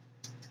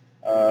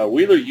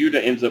 Wheeler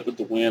Yuta ends up with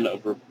the win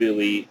over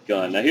Billy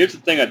Gunn. Now, here's the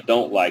thing I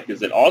don't like, is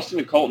that Austin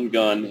and Colton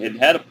Gunn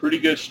had a pretty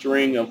good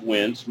string of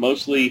wins,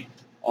 mostly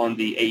on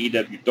the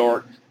AEW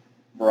Dark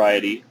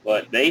variety,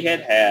 but they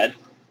had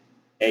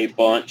a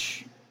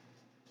bunch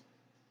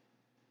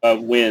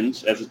of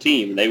wins as a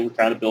team. They were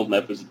kind of building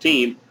up as a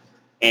team,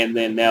 and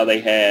then now they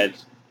had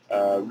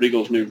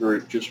Regal's new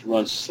group just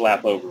run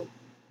slap over them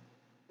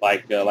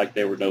like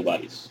they were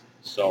nobodies.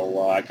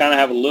 So I kind of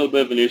have a little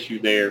bit of an issue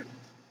there,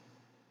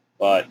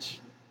 but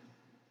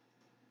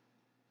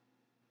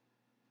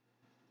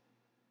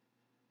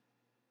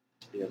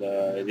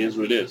it is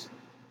what it is.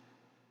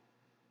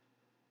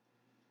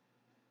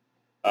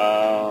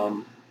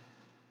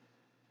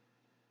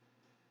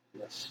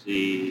 Let's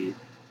see. I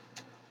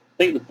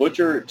think the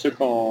Butcher took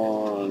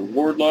on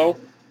Wardlow.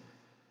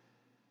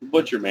 The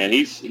Butcher, man,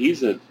 he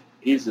seems like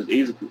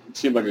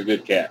a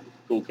good cat,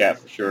 cool cat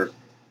for sure.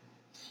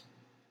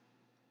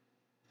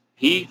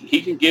 He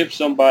can give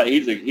somebody.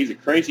 He's a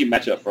crazy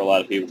matchup for a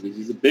lot of people because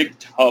he's a big,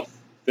 tough,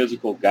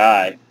 physical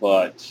guy,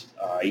 but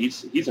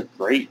he's a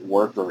great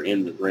worker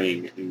in the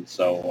ring, and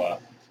so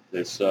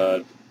this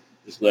led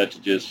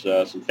to just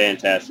some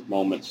fantastic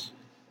moments.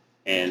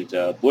 And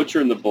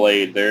Butcher and the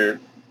Blade, they're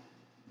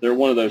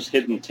one of those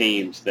hidden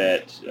teams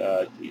that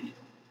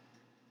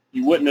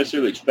you wouldn't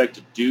necessarily expect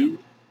to do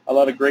a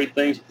lot of great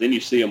things, but then you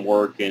see them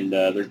work, and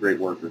they're great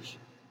workers.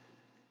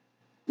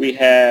 We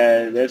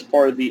had, as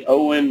part of the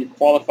Owen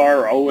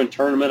qualifier or Owen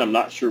tournament, I'm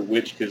not sure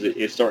which because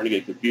it's starting to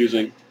get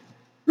confusing,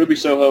 Ruby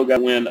Soho got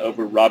a win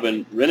over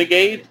Robin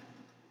Renegade,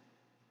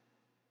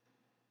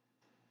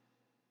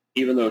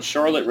 even though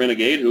Charlotte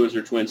Renegade, who is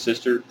her twin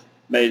sister,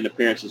 made an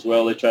appearance as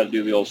well. They tried to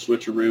do the old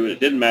switcheroo, and it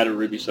didn't matter.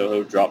 Ruby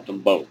Soho dropped them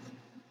both.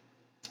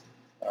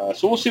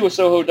 So we'll see what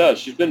Soho does.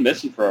 She's been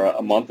missing for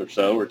a month or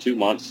so, or 2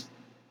 months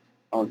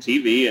on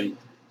TV, and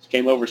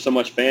came over so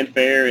much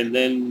fanfare and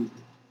then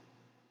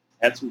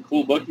had some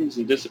cool bookings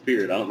and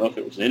disappeared. I don't know if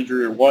it was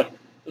injury or what.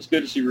 It's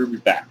good to see Ruby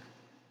back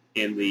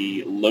in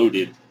the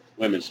loaded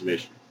women's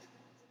division.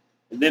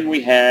 And then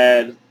we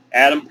had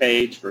Adam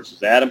Page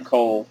versus Adam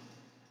Cole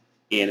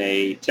in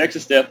a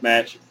Texas Death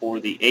Match for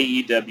the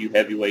AEW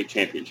Heavyweight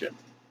Championship.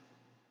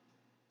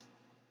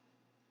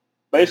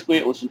 Basically,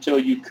 it was until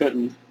you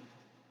couldn't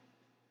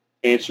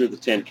answer the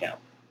 10 count.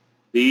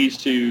 These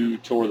two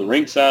tore the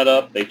ringside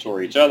up. They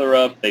tore each other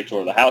up. They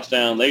tore the house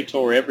down. They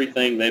tore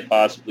everything they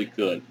possibly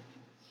could.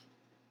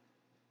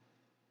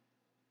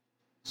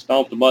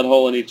 Stomped the mud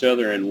hole in each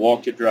other and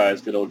walked it dry,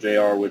 as good old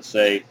JR would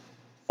say.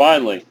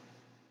 Finally,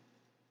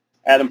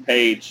 Adam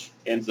Page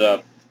ends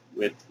up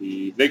with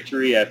the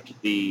victory after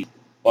the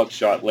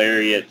buckshot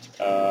lariat.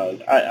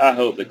 I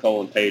hope that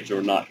Cole and Page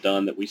are not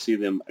done, that we see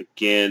them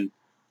again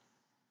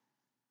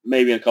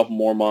maybe in a couple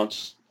more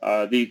months.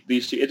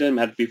 These two, it doesn't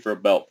have to be for a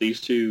belt.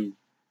 These two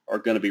are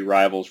going to be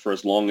rivals for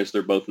as long as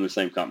they're both in the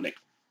same company.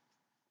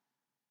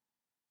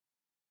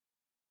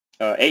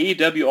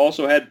 AEW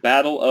also had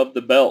Battle of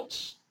the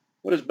Belts.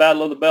 What is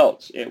Battle of the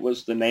Belts? It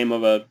was the name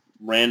of a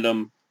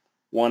random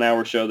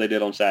 1-hour show they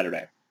did on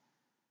Saturday.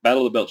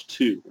 Battle of the Belts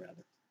 2, rather.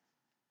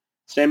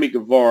 Sammy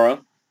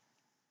Guevara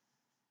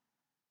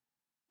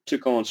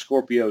took on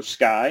Scorpio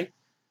Sky.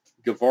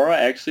 Guevara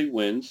actually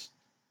wins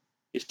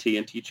his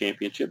TNT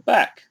Championship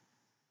back.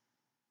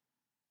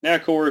 Now,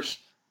 of course,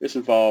 this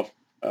involved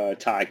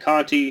Ty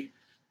Conti,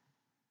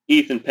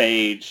 Ethan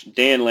Page,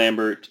 Dan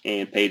Lambert,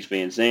 and Paige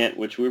Van Zant,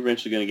 which we're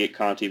eventually going to get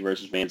Conti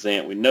versus Van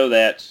Zant. We know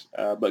that.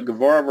 But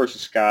Guevara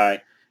versus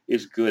Sky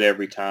is good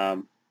every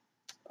time.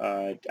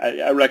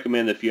 I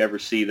recommend that if you ever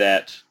see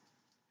that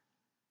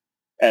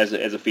as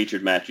a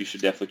featured match, you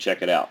should definitely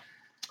check it out.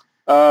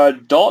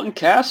 Dalton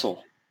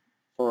Castle.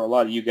 For a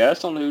lot of you guys,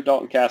 don't know who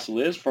Dalton Castle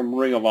is from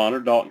Ring of Honor.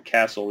 Dalton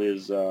Castle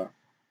is an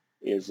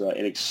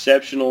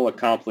exceptional,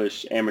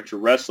 accomplished amateur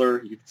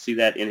wrestler. You can see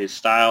that in his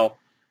style.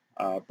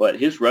 But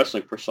his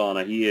wrestling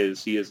persona, he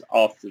is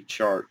off the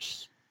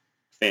charts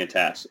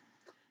fantastic.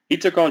 He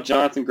took on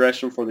Jonathan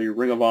Gresham for the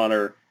Ring of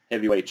Honor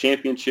Heavyweight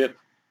Championship.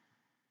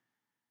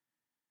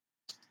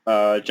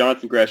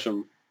 Jonathan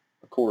Gresham,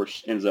 of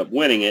course, ends up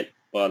winning it,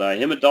 but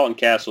him and Dalton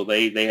Castle,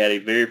 they had a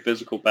very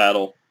physical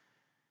battle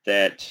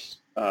that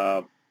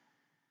I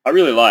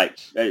really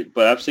liked,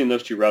 but I've seen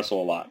those two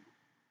wrestle a lot.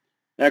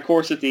 Now, of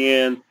course, at the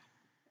end,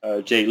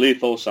 Jay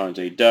Lethal,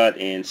 Sanjay Dutt,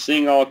 and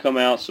Singh all come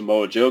out.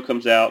 Samoa Joe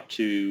comes out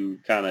to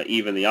kind of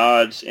even the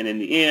odds, and in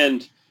the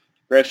end,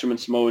 Gresham and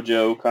Samoa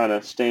Joe kind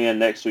of stand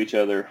next to each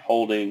other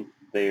holding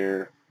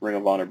their Ring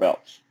of Honor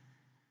belts.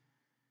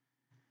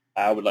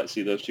 I would like to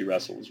see those two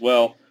wrestle as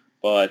well,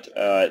 but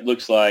it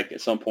looks like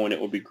at some point it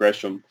will be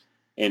Gresham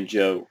and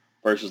Joe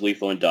versus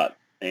Lethal and Dutt,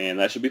 and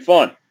that should be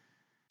fun.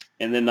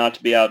 And then, not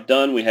to be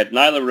outdone, we had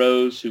Nyla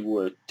Rose,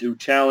 who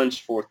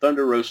challenged for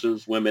Thunder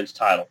Rosa's women's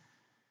title.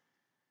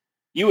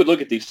 You would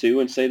look at these two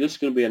and say this is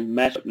going to be a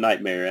matchup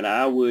nightmare, and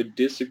I would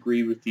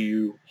disagree with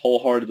you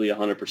wholeheartedly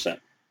 100%.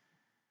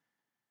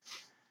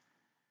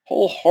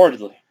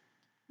 Wholeheartedly.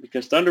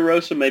 Because Thunder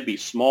Rosa may be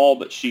small,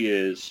 but she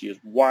is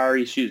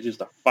wiry. She is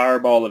just a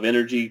fireball of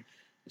energy.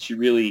 She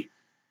really,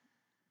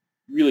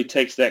 really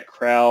takes that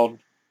crowd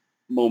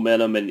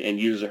momentum and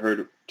uses her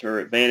to her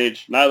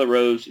advantage. Nyla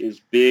Rose is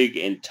big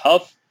and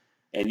tough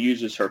and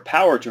uses her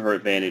power to her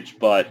advantage,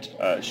 but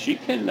she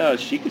can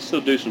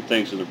still do some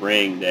things in the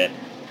ring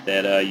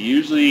that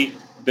usually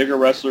bigger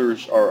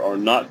wrestlers are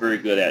not very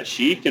good at.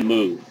 She can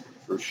move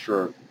for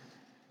sure.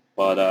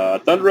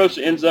 But Thunder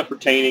Rosa ends up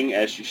retaining,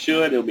 as she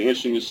should. It'll be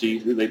interesting to see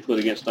who they put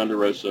against Thunder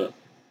Rosa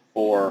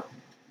for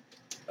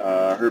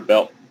her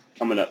belt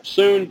coming up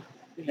soon.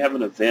 We have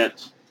an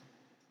event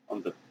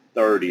on the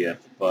 30th,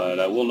 but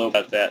we'll know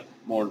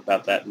more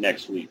about that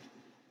next week.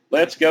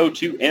 Let's go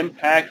to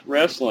Impact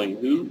Wrestling,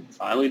 who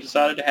finally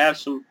decided to have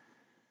some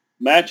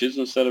matches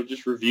instead of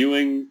just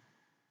reviewing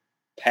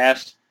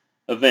past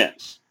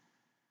events.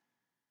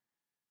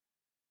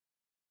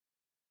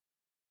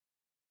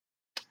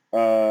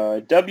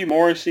 W.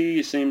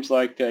 Morrissey, seems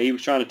like he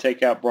was trying to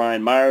take out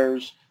Brian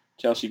Myers.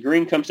 Chelsea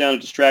Green comes down to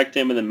distract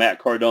him, and then Matt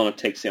Cardona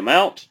takes him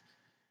out.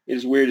 It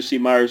is weird to see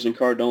Myers and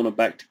Cardona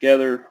back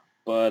together,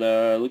 but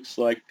looks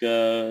like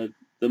the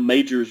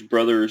Majors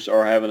brothers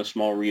are having a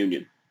small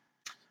reunion.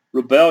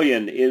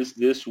 Rebellion is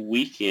this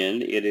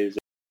weekend. It is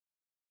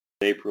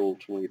April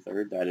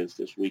 23rd. That is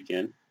this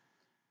weekend.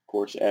 Of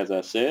course, as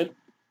I said,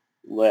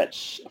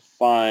 let's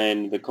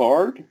find the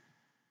card.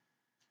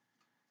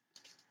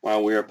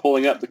 While we are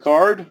pulling up the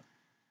card,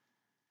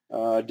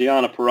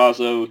 Deonna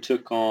Purrazzo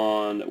took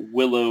on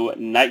Willow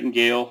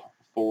Nightingale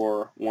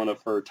for one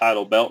of her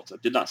title belts. I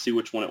did not see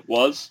which one it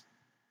was.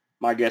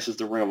 My guess is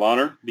the Ring of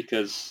Honor,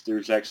 because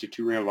there's actually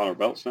 2 Ring of Honor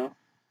belts now.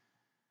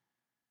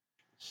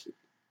 Let's see.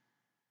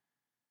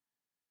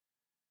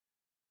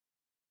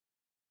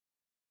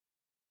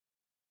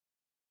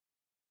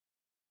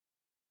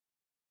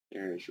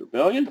 There's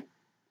Rebellion.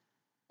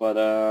 But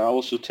I'll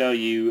also tell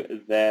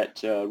you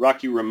that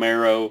Rocky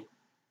Romero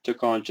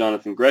took on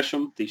Jonathan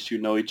Gresham. These two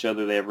know each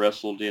other. They have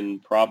wrestled in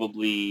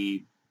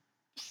probably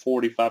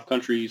 45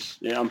 countries.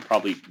 Yeah, I'm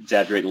probably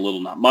exaggerating a little,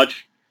 not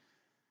much.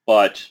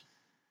 But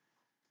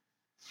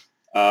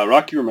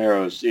Rocky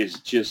Romero is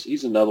just,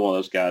 he's another one of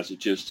those guys that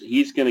just,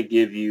 he's going to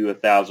give you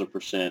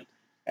 1,000%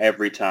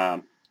 every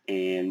time.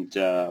 And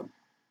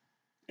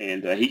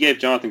he gave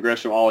Jonathan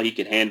Gresham all he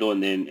could handle,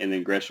 and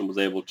then Gresham was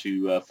able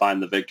to find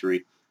the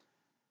victory.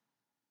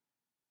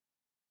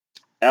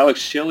 Alex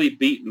Shelley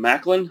beat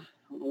Macklin.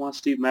 I don't know why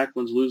Steve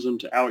Macklin's losing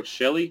to Alex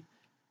Shelley.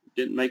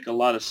 Didn't make a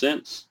lot of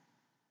sense.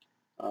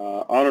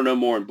 Honor No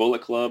More and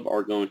Bullet Club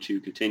are going to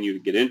continue to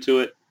get into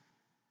it,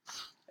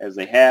 as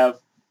they have.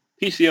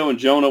 PCO and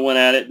Jonah went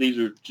at it.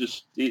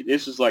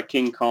 This is like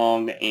King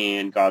Kong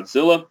and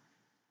Godzilla,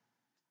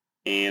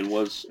 and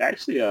was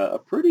actually a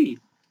pretty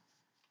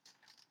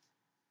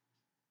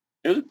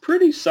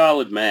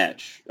solid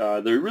match.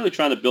 They're really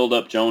trying to build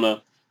up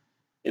Jonah.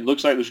 It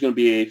looks like there's going to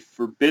be a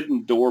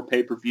Forbidden Door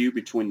pay-per-view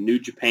between New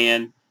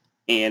Japan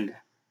and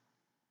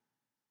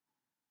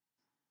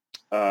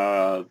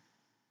either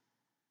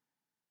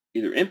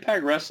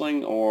Impact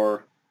Wrestling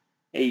or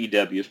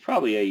AEW. It's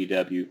probably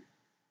AEW.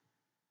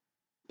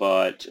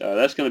 But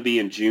that's going to be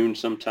in June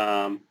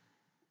sometime.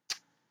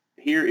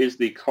 Here is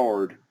the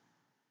card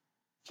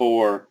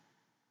for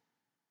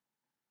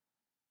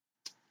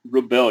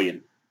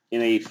Rebellion.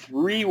 In a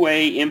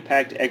 3-way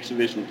Impact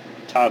Exhibition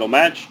title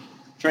match,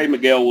 Trey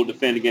Miguel will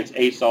defend against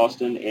Ace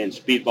Austin and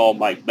Speedball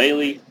Mike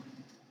Bailey.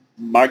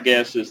 My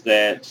guess is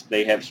that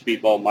they have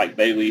Speedball Mike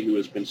Bailey, who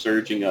has been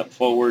surging up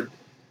forward,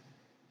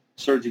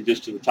 surging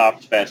just to the top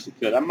as fast as he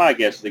could. My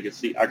guess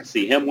is I could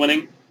see him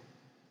winning.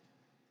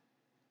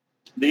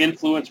 The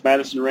Influence,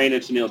 Madison Rayne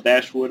and Sunil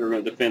Dashwood, are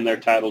going to defend their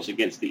titles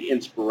against the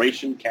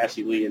Inspiration,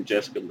 Cassie Lee and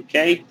Jessica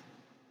McKay.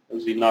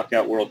 Those are the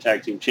Knockout World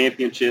Tag Team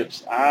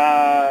Championships.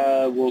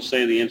 I will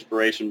say the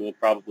Inspiration will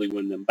probably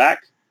win them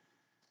back.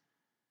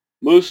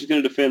 Moose is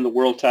going to defend the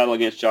world title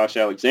against Josh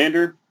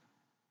Alexander.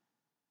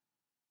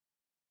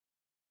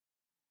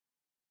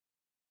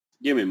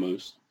 Give me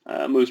Moose.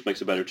 Moose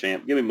makes a better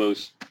champ. Give me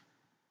Moose.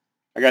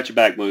 I got your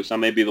back, Moose. I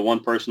may be the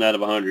one person out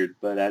of 100,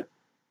 but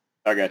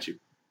I got you.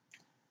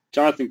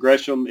 Jonathan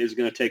Gresham is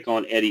going to take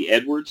on Eddie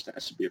Edwards.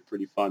 That should be a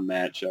pretty fun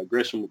match.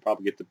 Gresham will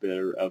probably get the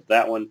better of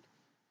that one.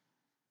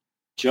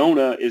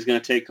 Jonah is going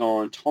to take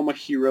on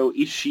Tomohiro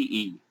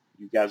Ishii.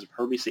 You guys have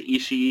heard me say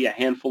Ishii a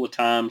handful of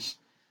times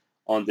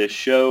on this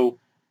show.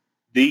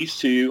 These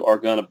two are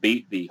going to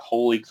beat the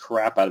holy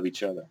crap out of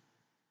each other.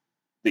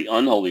 The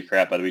unholy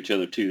crap out of each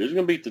other, too. They're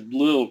going to beat the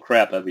little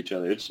crap out of each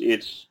other.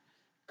 It's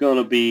going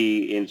to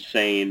be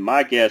insane.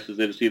 My guess is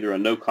that it's either a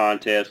no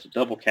contest, a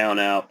double count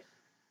out,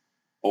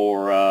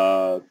 or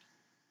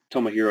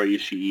Tomohiro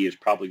Ishii is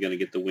probably going to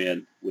get the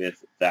win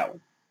with that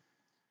one.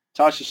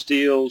 Tasha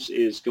Steelz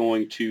is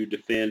going to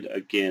defend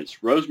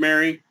against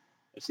Rosemary.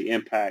 That's the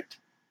Impact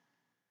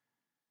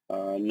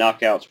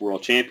Knockouts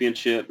World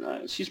Championship.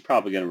 She's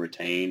probably going to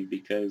retain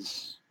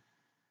because,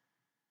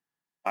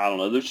 I don't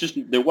know,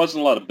 there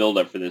wasn't a lot of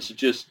build-up for this. It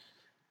just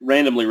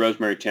randomly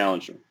Rosemary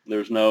challenged her.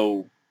 There's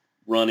no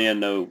run-in,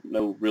 no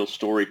real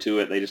story to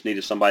it. They just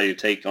needed somebody to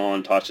take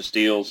on Tasha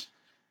Steelz.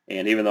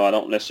 And even though I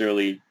don't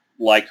necessarily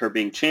like her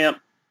being champ,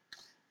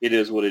 it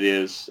is what it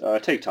is.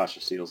 Take Tasha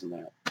Steelz in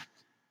that.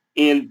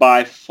 And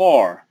by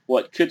far,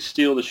 what could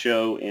steal the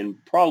show,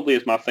 and probably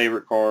is my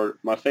favorite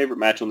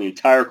match on the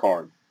entire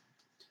card,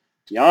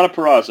 Deonna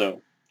Purrazzo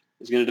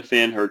is going to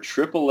defend her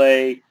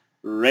AAA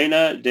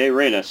Reina de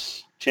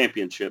Reinas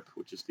Championship,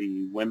 which is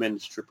the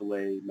Women's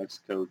AAA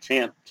Mexico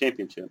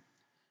Championship,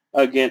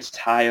 against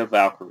Taya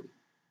Valkyrie.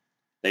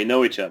 They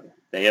know each other.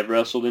 They have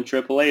wrestled in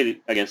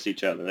AAA against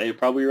each other. They have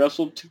probably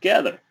wrestled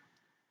together.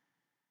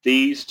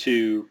 These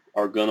two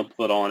are going to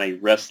put on a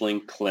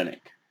wrestling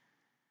clinic.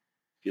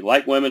 If you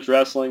like women's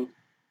wrestling,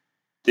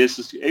 this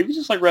is, even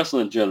just like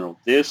wrestling in general,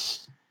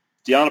 this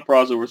Deonna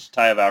Purrazzo versus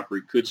Taya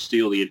Valkyrie could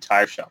steal the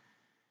entire show.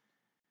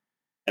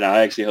 And I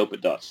actually hope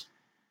it does.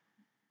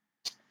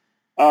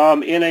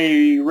 In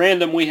a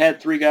random, we had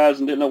three guys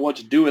and didn't know what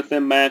to do with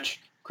them match.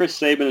 Chris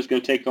Sabin is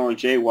going to take on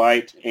Jay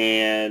White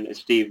and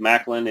Steve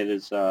Macklin. It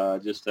is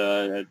just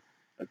a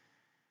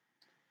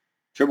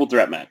triple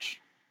threat match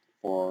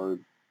for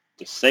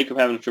the sake of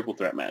having a triple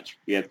threat match.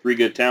 We have three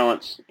good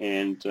talents,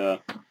 and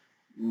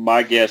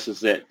my guess is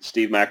that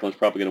Steve Macklin is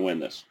probably going to win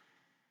this,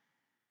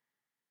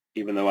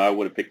 even though I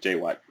would have picked Jay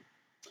White.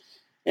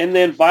 And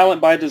then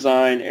Violent by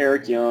Design,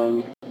 Eric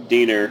Young,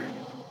 Diener,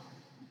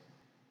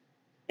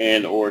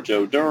 and or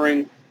Joe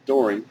Doring,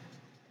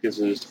 because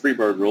it's the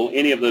Freebird rule.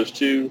 Any of those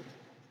two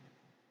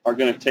are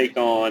going to take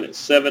on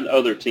 7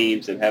 other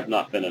teams that have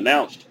not been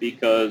announced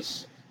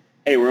because,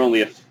 hey,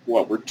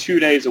 we're 2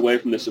 days away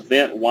from this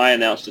event. Why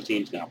announce the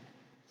teams now?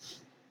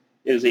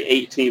 It is the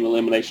 8-team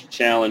elimination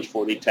challenge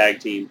for the tag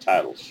team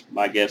titles.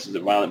 My guess is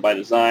that Violent by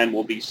Design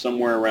will be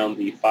somewhere around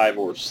the 5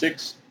 or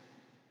 6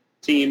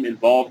 team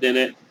involved in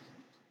it.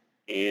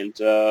 And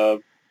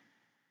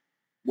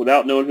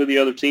without knowing who the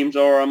other teams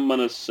are, I'm going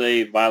to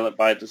say Violent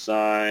by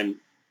Design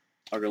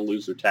are going to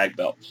lose their tag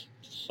belts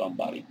to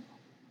somebody.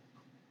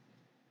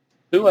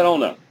 Who? I don't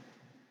know.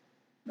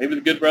 Maybe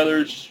the Good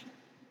Brothers.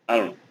 I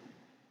don't know.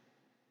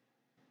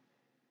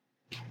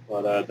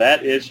 But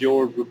that is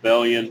your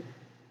Rebellion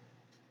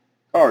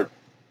card.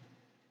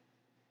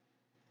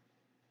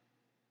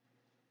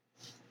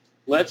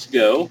 Let's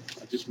go.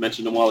 I just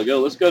mentioned a while ago.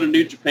 Let's go to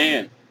New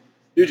Japan.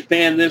 New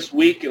Japan this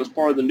week. It was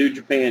part of the New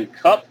Japan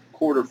Cup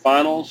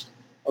quarterfinals.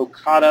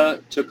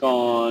 Okada took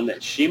on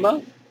Shima.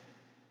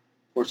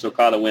 Of course,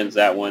 Okada wins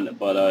that one,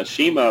 but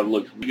Shima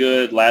looked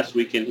good last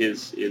week in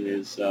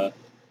his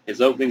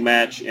opening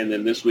match, and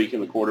then this week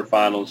in the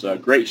quarterfinals.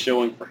 Great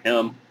showing for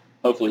him.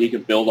 Hopefully, he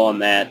can build on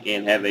that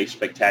and have a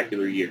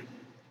spectacular year.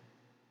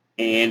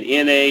 And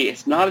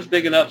it's not as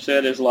big an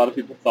upset as a lot of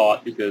people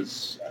thought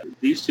because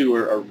these two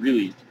are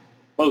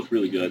both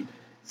really good.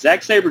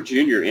 Zack Sabre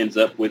Jr. ends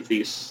up with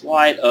the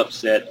slight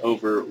upset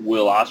over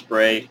Will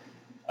Ospreay.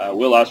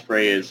 Will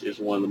Ospreay is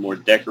one of the more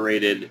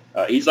decorated.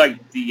 He's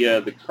like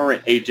the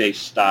current AJ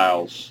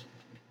Styles.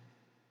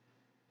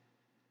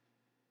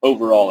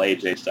 Overall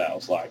AJ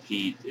Styles, like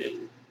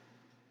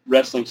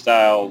wrestling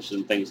styles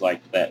and things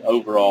like that.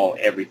 Overall,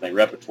 everything,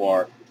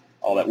 repertoire,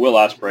 all that. Will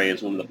Ospreay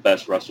is one of the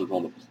best wrestlers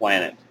on the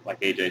planet, like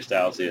AJ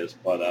Styles is.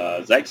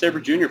 But Zack Sabre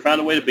Jr. found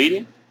a way to beat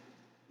him.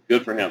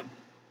 Good for him.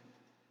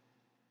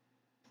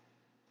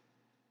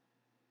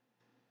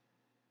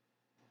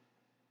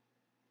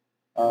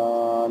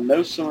 I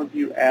know some of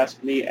you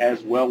asked me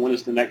as well, when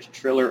is the next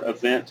Triller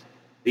event?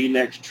 The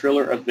next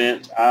Triller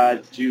event,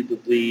 I do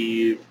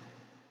believe,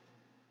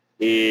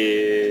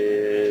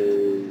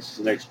 is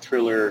the next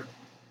Triller.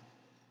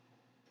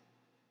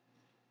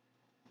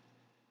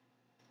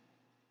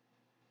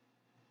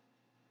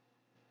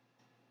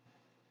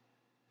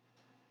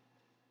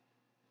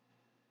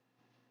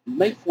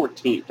 May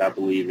 14th, I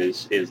believe,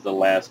 is the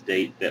last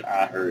date that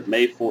I heard.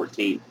 May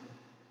 14th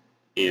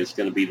is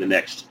going to be the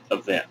next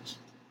event.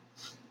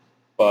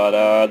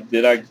 But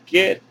did I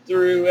get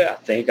through it? I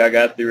think I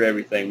got through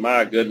everything.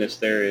 My goodness,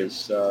 there is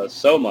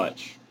so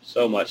much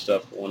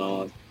stuff going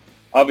on.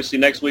 Obviously,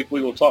 next week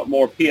we will talk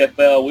more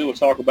PFL. We will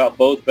talk about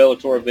both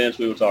Bellator events.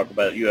 We will talk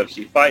about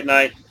UFC Fight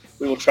Night.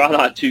 We will try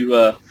not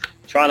to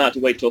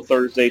wait till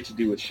Thursday to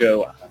do a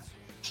show. I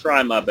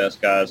try my best,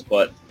 guys,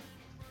 but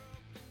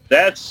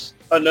that's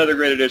another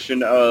great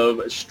edition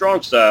of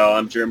Strong Style.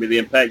 I'm Jeremy the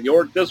Impact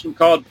York. This one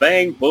called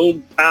Bang,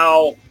 Boom,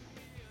 Pow.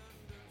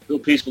 Go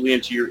peacefully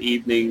into your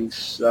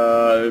evenings.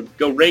 Go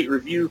rate,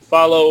 review,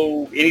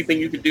 follow. Anything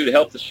you can do to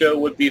help the show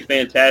would be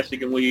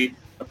fantastic, and we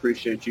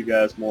appreciate you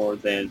guys more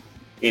than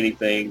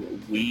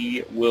anything.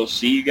 We will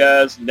see you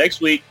guys next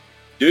week.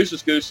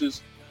 Deuces,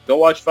 gooses. Go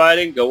watch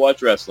fighting. Go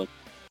watch wrestling.